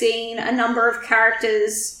also seen a number of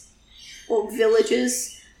characters or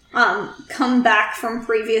villagers come back from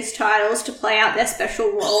previous titles to play out their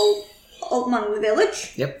special role among the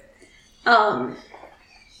village. Yep.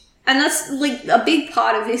 And that's a big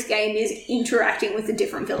part of this game is interacting with the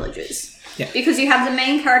different villagers. Yeah. Because you have the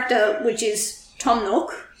main character, which is Tom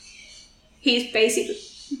Nook. He's basically...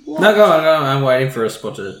 What? No, go on. I'm waiting for a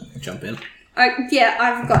spot to jump in. Yeah,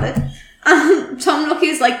 I've got it. Tom Nook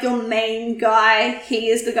is your main guy. He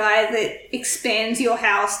is the guy that expands your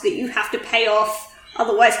house that you have to pay off.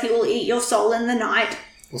 Otherwise, he will eat your soul in the night.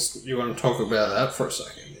 You want to talk about that for a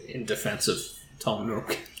second in defense of Tom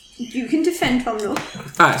Nook? You can defend Tom Nook.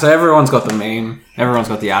 Alright, so everyone's got the meme. Everyone's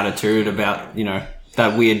got the attitude about,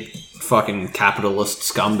 that weird fucking capitalist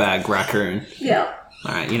scumbag raccoon. Yeah.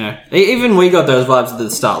 Alright, even we got those vibes at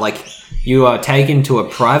the start. You are taken to a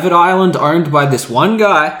private island owned by this one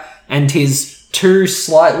guy and his two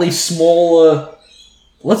slightly smaller,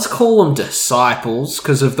 let's call them disciples,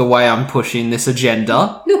 because of the way I'm pushing this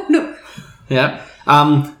agenda. No. Yeah.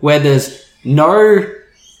 Where there's no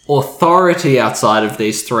authority outside of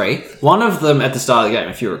these three. One of them, at the start of the game,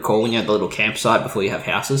 if you recall, when you had the little campsite before you have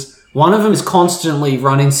houses, one of them is constantly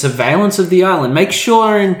running surveillance of the island. Make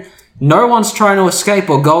sure no one's trying to escape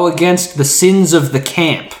or go against the sins of the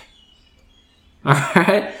camp.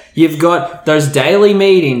 Alright? You've got those daily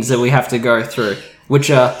meetings that we have to go through, which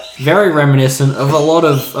are very reminiscent of a lot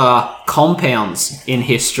of compounds in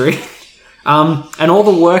history. And all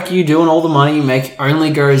the work you do and all the money you make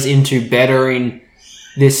only goes into bettering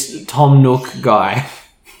this Tom Nook guy.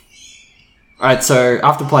 Alright, so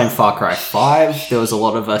after playing Far Cry 5, there was a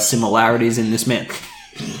lot of similarities in this man.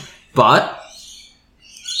 But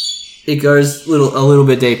it goes a little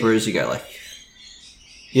bit deeper as you go. Like,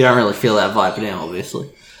 you don't really feel that vibe now,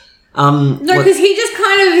 obviously. No, because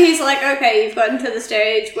he's like, okay, you've gotten to the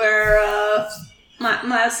stage where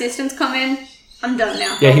my assistants come in. I'm done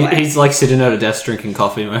now. Yeah, he's like sitting at a desk drinking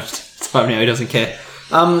coffee most of the time now. He doesn't care.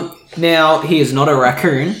 Now, he is not a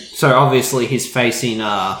raccoon, so obviously he's facing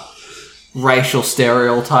racial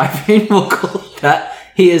stereotyping, we'll call it that.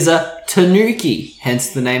 He is a tanuki,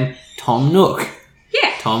 hence the name Tom Nook.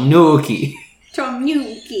 Yeah. Tom Nookie. Tom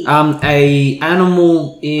Nookie. A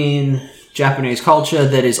animal in Japanese culture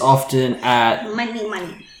that is often at...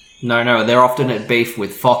 Money. No, they're often at beef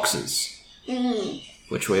with foxes. Mm.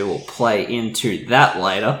 Which we will play into that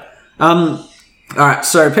later. Alright,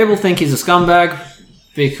 so people think he's a scumbag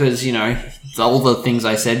because, all the things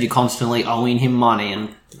I said, you're constantly owing him money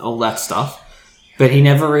and all that stuff. But he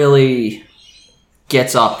never really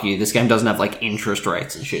gets up you. This game doesn't have, interest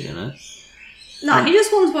rates and shit in it. No, he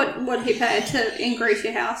just wants what he paid to increase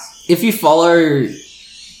your house. If you follow,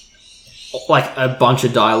 a bunch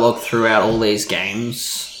of dialogue throughout all these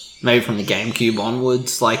games, maybe from the GameCube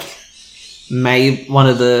onwards, maybe one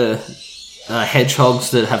of the hedgehogs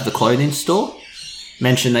that have the clothing store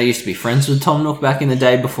mentioned they used to be friends with Tom Nook back in the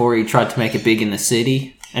day before he tried to make it big in the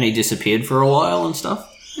city and he disappeared for a while and stuff.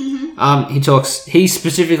 Mm-hmm. He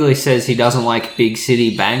specifically says he doesn't like big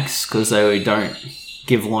city banks because they don't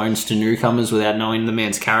give loans to newcomers without knowing the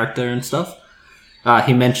man's character and stuff.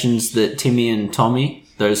 He mentions that Timmy and Tommy,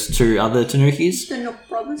 those two other Tanukis, The Nook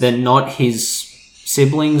brothers. They're not his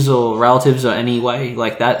siblings or relatives or any way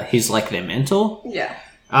like that. He's like their mentor. Yeah.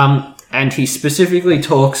 And he specifically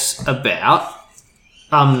talks about...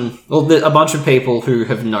 a bunch of people who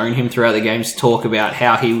have known him throughout the games talk about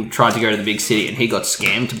how he tried to go to the big city and he got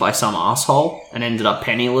scammed by some asshole and ended up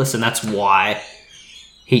penniless, and that's why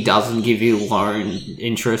he doesn't give you loan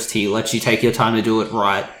interest. He lets you take your time to do it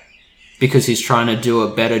right because he's trying to do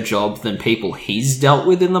a better job than people he's dealt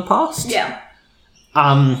with in the past. Yeah.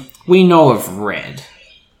 We know of Red.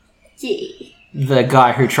 Yeah. The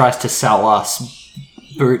guy who tries to sell us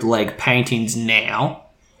bootleg paintings now,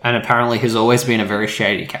 and apparently has always been a very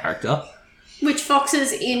shady character. Which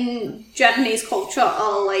foxes in Japanese culture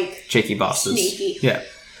are cheeky bastards. Sneaky. Yeah.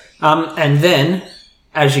 And then,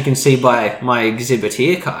 as you can see by my exhibit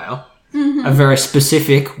here, Kyle, a very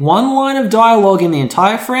specific one line of dialogue in the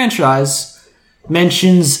entire franchise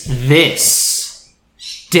mentions this.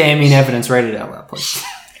 Damning evidence. Read it out loud, please.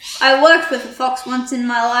 I worked with a fox once in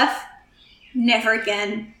my life. Never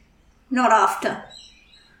again. Not after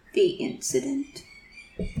the incident.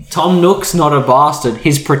 Tom Nook's not a bastard.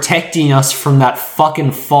 He's protecting us from that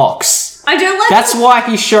fucking fox. I don't like... That's why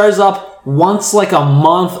he shows up once a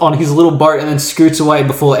month on his little boat and then scoots away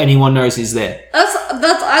before anyone knows he's there. That's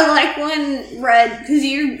I like when Red... Because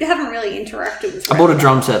you haven't really interacted with Red. I bought a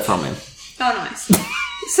drum set from him. Oh, nice.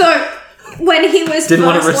 So, when he was Didn't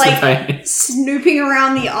want to first, risk the pain. snooping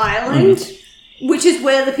around the island... Which is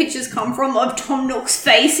where the pictures come from of Tom Nook's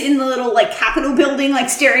face in the little, Capitol building,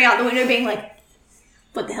 staring out the window being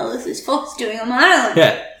what the hell is this fox doing on my island?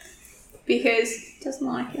 Yeah. Because he doesn't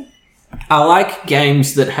like it. I like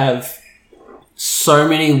games that have so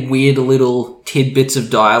many weird little tidbits of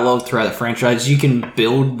dialogue throughout the franchise. You can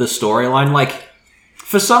build the storyline.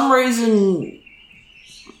 For some reason,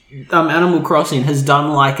 Animal Crossing has done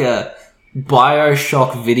a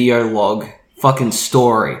BioShock video log fucking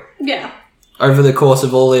story. Yeah. Over the course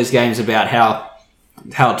of all these games about how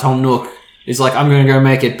Tom Nook is I'm going to go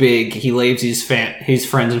make it big. He leaves his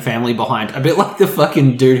friends and family behind. A bit like the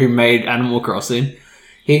fucking dude who made Animal Crossing.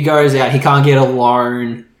 He goes out, he can't get a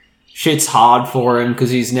loan. Shit's hard for him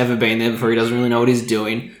because he's never been there before. He doesn't really know what he's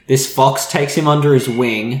doing. This fox takes him under his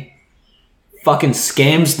wing, fucking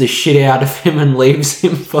scams the shit out of him and leaves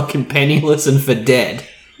him fucking penniless and for dead.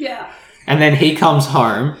 Yeah. And then he comes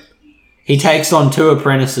home. He takes on 2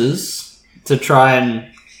 apprentices to try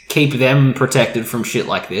and keep them protected from shit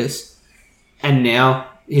like this. And now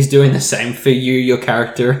he's doing the same for you, your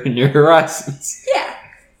character, and New Horizons. Yeah.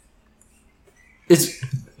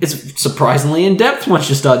 It's surprisingly in depth once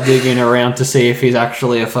you start digging around to see if he's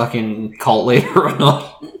actually a fucking cult leader or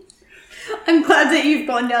not. I'm glad that you've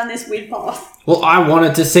gone down this weird path. Well, I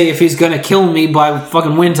wanted to see if he's gonna kill me by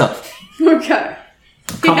fucking winter. Okay.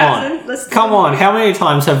 Come on. How many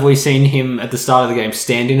times have we seen him at the start of the game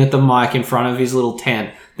standing at the mic in front of his little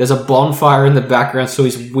tent? There's a bonfire in the background, so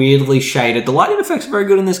he's weirdly shaded. The lighting effects are very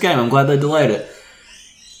good in this game. I'm glad they delayed it.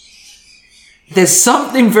 There's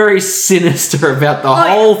something very sinister about the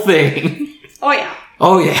whole thing. Oh, yeah.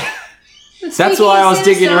 Oh, yeah. That's why I was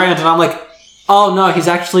digging around, and I'm like, oh, no, he's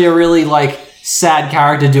actually a really, like, sad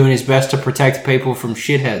character doing his best to protect people from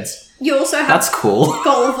shitheads. You also have That's cool.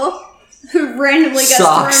 Gulliver, who randomly gets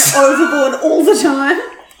Sucks. thrown overboard all the time.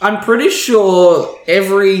 I'm pretty sure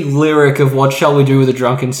every lyric of What Shall We Do with a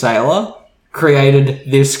Drunken Sailor created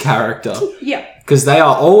this character. Yeah. Because they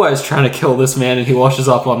are always trying to kill this man and he washes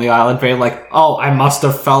up on the island being like, oh, I must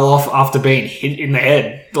have fell off after being hit in the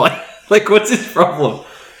head. Like what's his problem?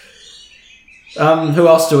 Who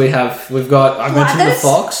else do we have? We've got, I mentioned the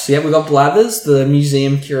fox. Yeah, we've got Blathers, the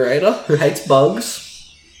museum curator who hates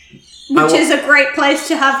bugs. Which is a great place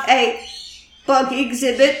to have a bug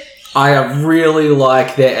exhibit. I really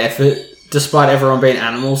like their effort, despite everyone being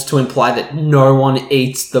animals, to imply that no one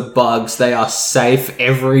eats the bugs. They are safe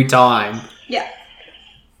every time. Yeah.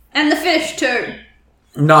 And the fish, too.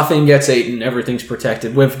 Nothing gets eaten. Everything's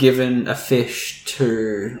protected. We've given a fish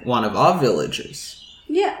to one of our villagers.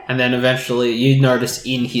 Yeah. And then eventually you notice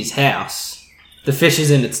in his house, the fish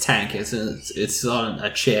is in its tank. It's on a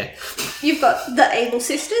chair. You've got the Able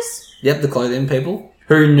Sisters. Yep, the clothing people.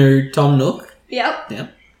 Who knew Tom Nook? Yep.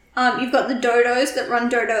 Yep. You've got the Dodos that run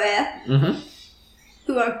Dodo Air. Mm-hmm.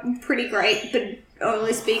 Who are pretty great, but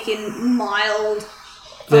only speak in mild...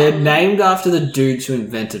 They're named after the dudes who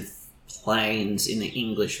invented planes in the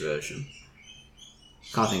English version.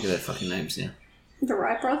 Can't think of their fucking names now. The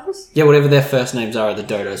Wright brothers? Yeah, whatever their first names are the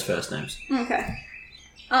Dodo's first names. Okay.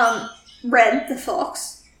 Red, the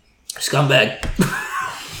fox. Scumbag.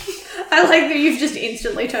 I like that you've just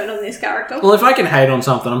instantly turned on this character. Well, if I can hate on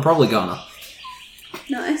something, I'm probably gonna.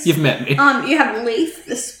 Nice. You've met me. You have Leaf,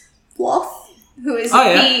 the sloth, who is... Oh,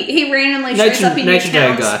 yeah. He randomly shows up in your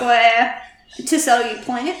town square to sell you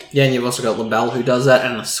plant. Yeah, and you've also got LaBelle who does that,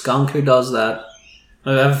 and the skunk who does that.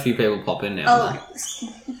 I have a few people pop in now. I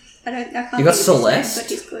can't You got think of his Celeste? name,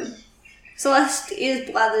 but he's good. Celeste is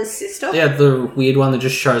Blather's sister. Yeah, the weird one that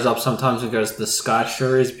just shows up sometimes and goes, the sky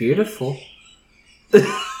sure is beautiful.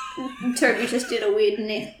 Toby just did a weird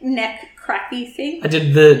neck cracky thing. I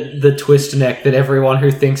did the twist neck that everyone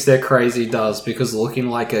who thinks they're crazy does, because looking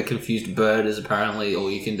like a confused bird is apparently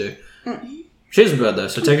all you can do. She's a bird though,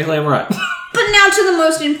 so technically I'm right. But now to the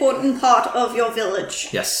most important part of your village.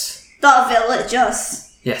 Yes. The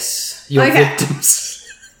villagers. Yes. Your Okay. victims.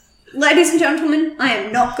 Ladies and gentlemen, I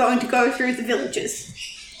am not going to go through the villages.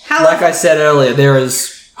 However, Like I said earlier, there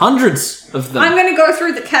is hundreds of them. I'm going to go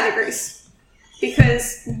through the categories.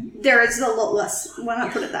 Because there is a lot less when I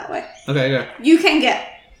put it that way. Okay, go. You can get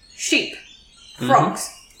sheep, frogs,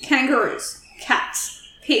 kangaroos, cats,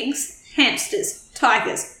 pigs, hamsters,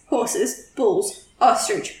 tigers, horses, bulls,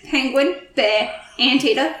 ostrich, penguin, bear,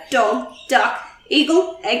 anteater, dog, duck,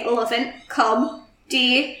 eagle, egg elephant, cub,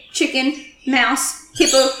 deer, chicken, mouse,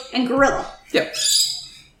 hippo, and gorilla. Yep.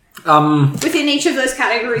 Within each of those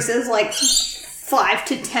categories, there's like 5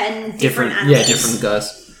 to 10 different animals. Yeah, different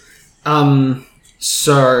guys.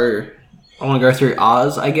 So I want to go through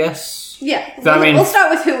ours, I guess. Yeah, But, I mean- we'll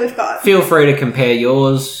start with who we've got. Feel free to compare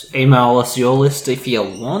yours. Email us your list if you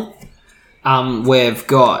want. We've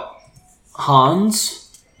got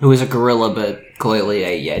Hans, who is a gorilla but clearly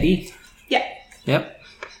a yeti. Yeah. Yep.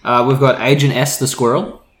 We've got Agent S the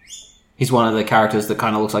squirrel. He's one of the characters that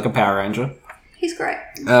kind of looks like a Power Ranger. He's great.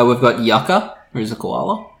 We've got Yucca, who's a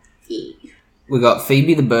koala. Yeah. We've got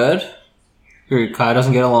Phoebe the bird, who Kai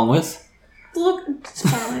doesn't get along with. Look, it's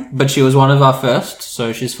fine. But she was one of our first,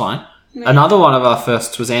 so she's fine. Another one of our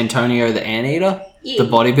firsts was Antonio the anteater. Yeah. The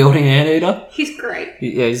bodybuilding anteater. He's great.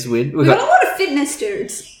 Yeah, he's weird. We've got a lot of fitness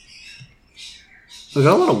dudes. We've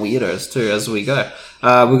got a lot of weirdos too as we go.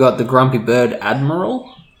 We got the grumpy bird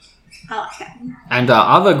Admiral. I like that. And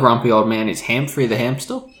our other grumpy old man is Hamfrey the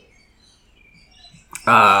hamster.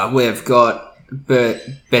 We've got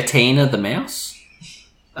Bettina the mouse.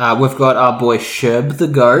 We've got our boy Sherb the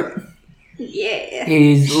goat. Yeah.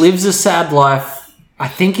 He lives a sad life. I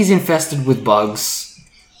think he's infested with bugs.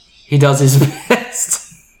 He does his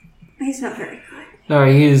best. He's not very good. No,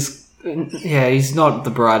 he is Yeah, he's not the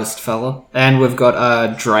brightest fella. And we've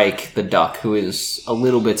got Drake, the duck, who is a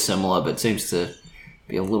little bit similar, but seems to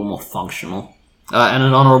be a little more functional. And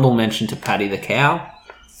an honourable mention to Patty the cow,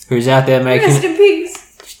 who's out there making... Rest in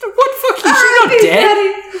peace. What fuck? She's not dead.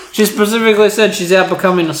 Patty. She specifically said she's out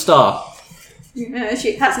becoming a star. No,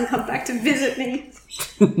 she hasn't come back to visit me.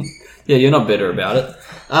 Yeah, you're not bitter about it.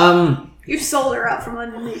 You sold her out from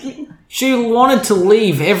underneath me. She wanted to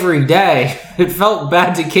leave every day. It felt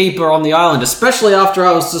bad to keep her on the island, especially after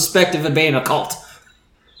I was suspected of being a cult.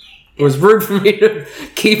 It was rude for me to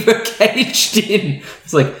keep her caged in.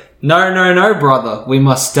 It's like, no, brother. We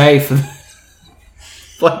must stay for...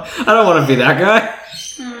 Like, I don't want to be that guy.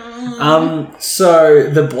 So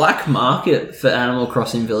the black market for Animal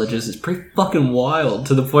Crossing Villages is pretty fucking wild,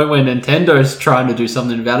 to the point where Nintendo's trying to do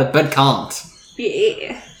something about it, but can't.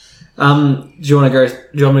 Yeah. Do you want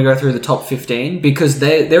me to go through the top 15? Because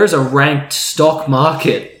there is a ranked stock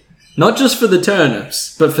market, not just for the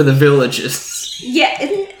turnips, but for the villages. Yeah,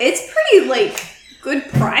 it's pretty, like, good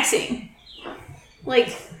pricing.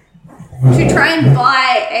 Like, to try and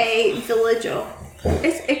buy a villager,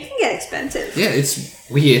 it can get expensive. Yeah, it's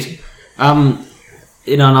weird.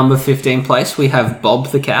 In our number 15 place, we have Bob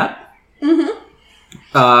the cat. Mm-hmm.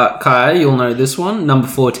 Kaya, you'll know this one. Number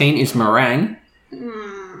 14 is Meringue,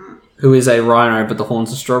 who is a rhino, but the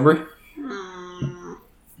horns are strawberry.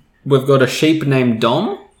 We've got a sheep named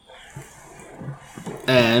Dom.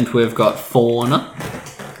 And we've got Fauna.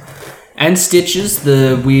 And Stitches,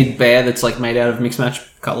 the weird bear that's like made out of mixed match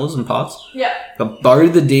colours and parts. Yeah. Got Bo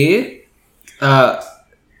the deer.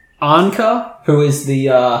 Anka, who is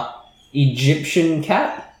the Egyptian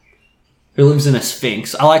cat, who lives in a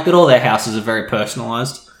sphinx. I like that all their houses are very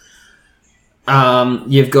personalised.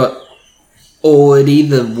 You've got Ordy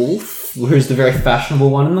the wolf, who's the very fashionable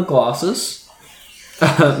one in the glasses.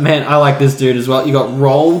 Man, I like this dude as well. You got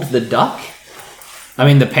Rolled the duck.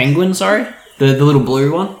 The penguin, sorry. The little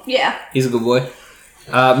blue one. Yeah. He's a good boy.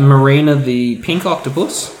 Marina the pink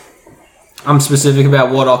octopus. I'm specific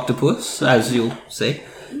about what octopus, as you'll see.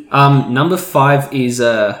 Number 5 is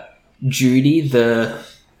Judy, the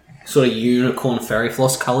sort of unicorn fairy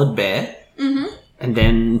floss coloured bear. Mm-hmm. And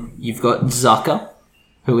then you've got Zucker,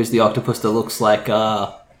 who is the octopus that looks like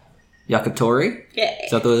Yakitori. Yeah.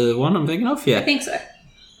 Is that the one I'm thinking of? Yeah. I think so.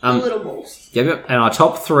 The little balls. Yep. And our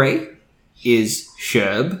top 3 is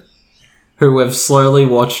Sherb, who we've slowly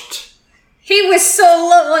watched. He was so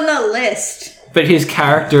low on the list. But his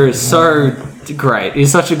character is so great.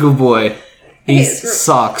 He's such a good boy. He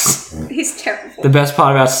sucks. He's terrible. The best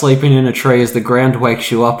part about sleeping in a tree is the ground wakes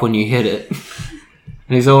you up when you hit it.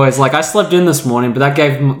 And he's always like, I slept in this morning, but that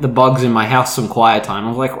gave the bugs in my house some quiet time. I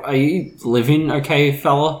was like, are you living okay,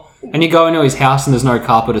 fella? And you go into his house and there's no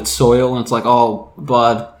carpet, it's soil. And it's like, oh,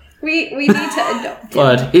 bud. We need to adopt him.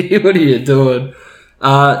 Bud, what are you doing?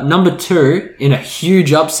 Number 2, in a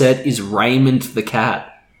huge upset, is Raymond the cat.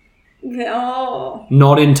 No.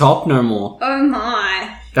 Not in top no more. Oh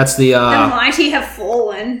my. That's the mighty have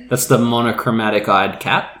fallen. That's the monochromatic-eyed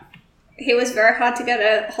cat. He was very hard to get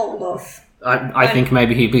a hold of. I think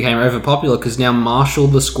maybe he became overpopular because now Marshall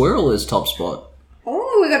the squirrel is top spot.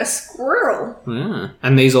 Oh, we got a squirrel. Yeah.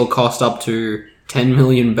 And these all cost up to 10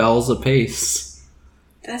 million bells apiece.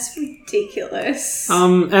 That's ridiculous.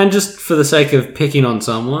 And just for the sake of picking on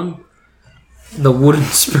someone, the Wooden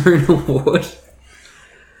Spoon Award.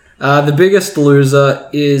 The biggest loser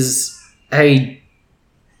is a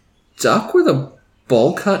duck with a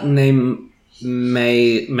bowl cut named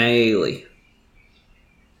Maylee.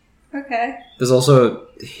 Okay. There's also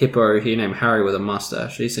a hippo here named Harry with a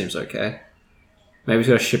mustache. He seems okay. Maybe he's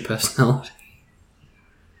got a shit personality.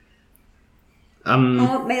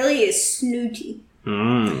 Maylee is snooty. So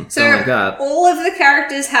like that. All of the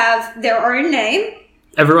characters have their own name.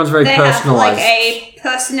 Everyone's very personalised. They have like a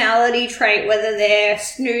personality trait, whether they're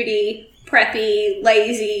snooty, preppy,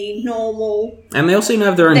 lazy, normal. And they all seem to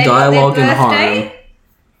have their own dialogue in home.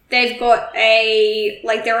 They've got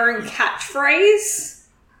their own catchphrase.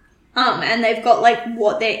 And they've got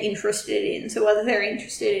what they're interested in. So whether they're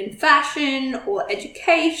interested in fashion or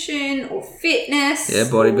education or fitness,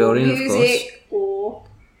 bodybuilding, or music, or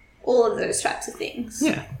all of those types of things.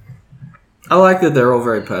 Yeah, I like that they're all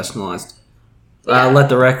very personalised. Yeah. Let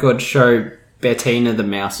the record show Bettina the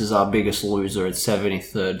mouse is our biggest loser at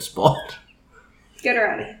 73rd spot. Get her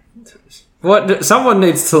out of here. What? Someone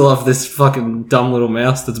needs to love this fucking dumb little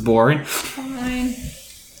mouse that's boring. Fine.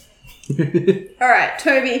 Alright,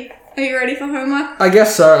 Toby, are you ready for homework? I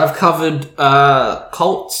guess so. I've covered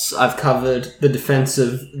Colts. I've covered the defense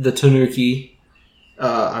of the Tanuki.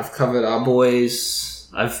 I've covered our boys.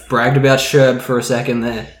 I've bragged about Sherb for a second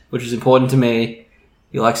there, which is important to me.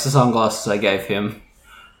 He likes the sunglasses I gave him.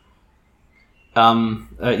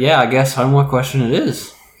 Yeah, I guess homework question it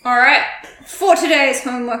is. Alright, for today's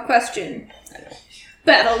homework question.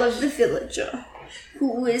 Battle of the Villager.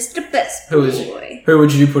 Who is the best boy? Who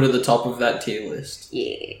would you put at the top of that tier list?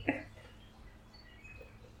 Yeah.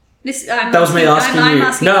 That was me asking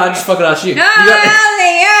you. I just fucking asked you. No,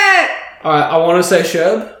 Alright, I want to say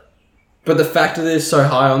Sherb, but the fact that it's so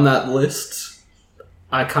high on that list,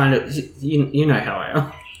 I kind of... You know how I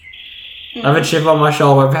am. I have a chip on my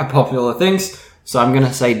shoulder about popular things, so I'm going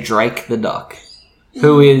to say Drake the Duck,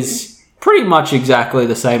 who is pretty much exactly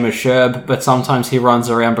the same as Sherb, but sometimes he runs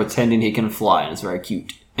around pretending he can fly, and it's very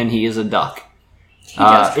cute. And he is a duck.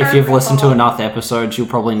 If you've listened to enough episodes, you'll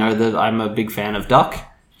probably know that I'm a big fan of duck,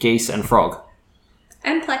 geese, and frog.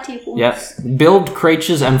 And platypus. Yep. Build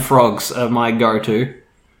creatures and frogs are my go-to.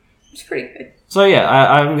 It's pretty good. So yeah,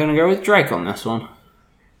 I'm going to go with Drake on this one.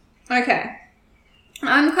 Okay.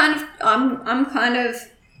 I'm kind of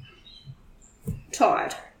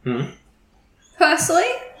tired. Mm-hmm. Personally,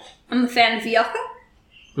 I'm a fan of Yucca.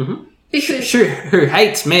 Mm-hmm. Because Who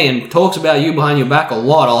hates me and talks about you behind your back a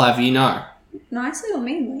lot, I'll have you know. Nicely or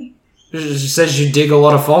meanly? She says you dig a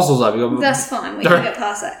lot of fossils up. That's fine, we can get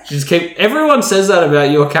past that. Everyone says that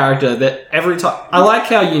about your character, that every time... I like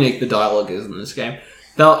how unique the dialogue is in this game.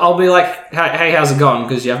 I'll be like, hey, how's it going?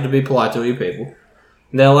 Because you have to be polite to your people.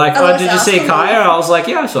 They're like, oh, did you see Kaya? I was like,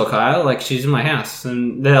 yeah, I saw Kaya. Like, she's in my house.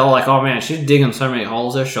 And they're like, oh man, she's digging so many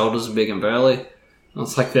holes. Her shoulders are big and burly. I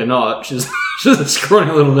was like, they're not. She's a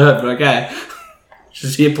scrawny little nerd, but okay.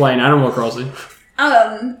 She's here playing Animal Crossing.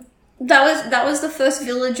 That was the first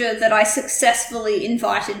villager that I successfully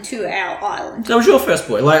invited to our island. That was your first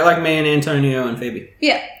boy, like me and Antonio and Phoebe.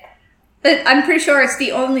 Yeah. But I'm pretty sure it's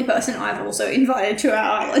the only person I've also invited to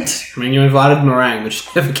our island. I mean, you invited Meringue, but she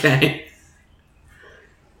never came.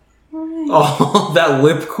 Oh, that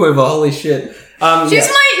lip quiver, holy shit. She's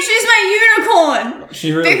my unicorn!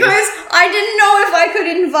 She really Because is. I didn't know if I could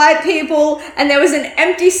invite people, and there was an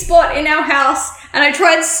empty spot in our house, and I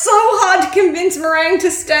tried so hard to convince Meringue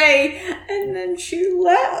to stay, and then she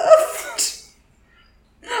left.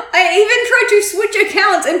 I even tried to switch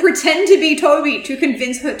accounts and pretend to be Toby to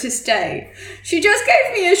convince her to stay. She just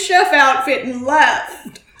gave me a chef outfit and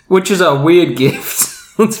left. Which is a weird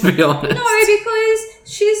gift, let's be honest. No, because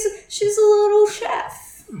she's a little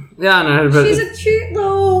chef. Yeah, I know, but... She's a cute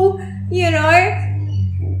little,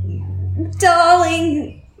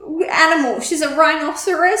 darling animal. She's a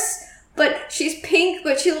rhinoceros, but she's pink,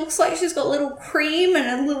 but she looks like she's got little cream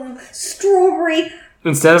and a little strawberry.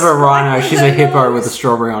 Instead of a rhino, she's a hippo with a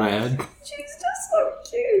strawberry on her head. She's just so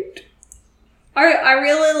cute. I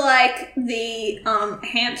really like the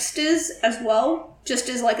hamsters as well, just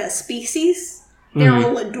as like a species. They're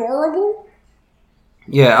all adorable.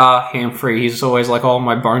 Yeah, Humphrey, he's always like, oh,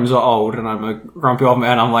 my bones are old, and I'm a grumpy old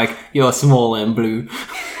man. I'm like, you're small and blue.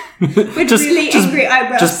 With really angry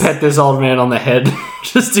eyebrows. Just pet this old man on the head.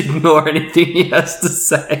 Just ignore anything he has to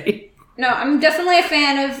say. No, I'm definitely a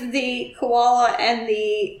fan of the koala and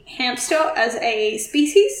the hamster as a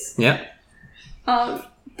species. Yeah.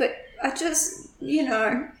 But I just,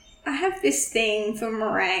 I have this thing for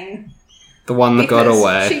Meringue. The one that got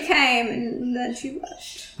away. She came and then she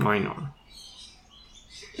left. I know.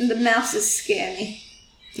 And the mouses scare me.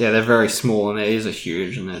 Yeah, they're very small and their ears are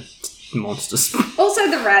huge and they're monsters. Also,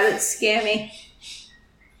 the rabbits scare me.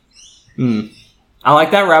 I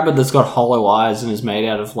like that rabbit that's got hollow eyes and is made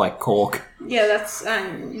out of, cork. Yeah, that's...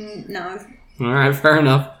 no. Alright, fair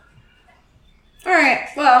enough. Alright,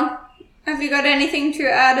 well, have you got anything to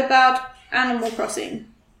add about Animal Crossing?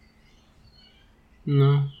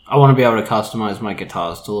 No. I want to be able to customize my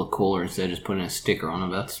guitars to look cooler instead of just putting a sticker on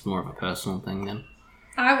them. That's more of a personal thing then.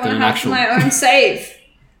 I want to have my own save.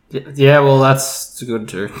 Yeah, well, that's good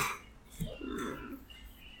too.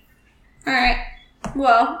 Alright,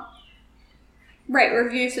 well... Rate,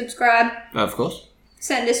 review, subscribe. Of course.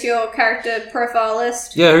 Send us your character profile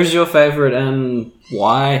list. Yeah, who's your favourite and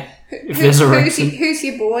why? If there's a reason. Who's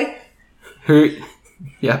your boy? Who?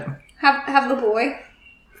 Yeah. Have the boy.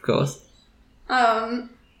 Of course. But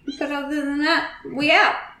other than that, we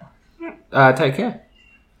out. Take care.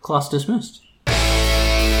 Class dismissed.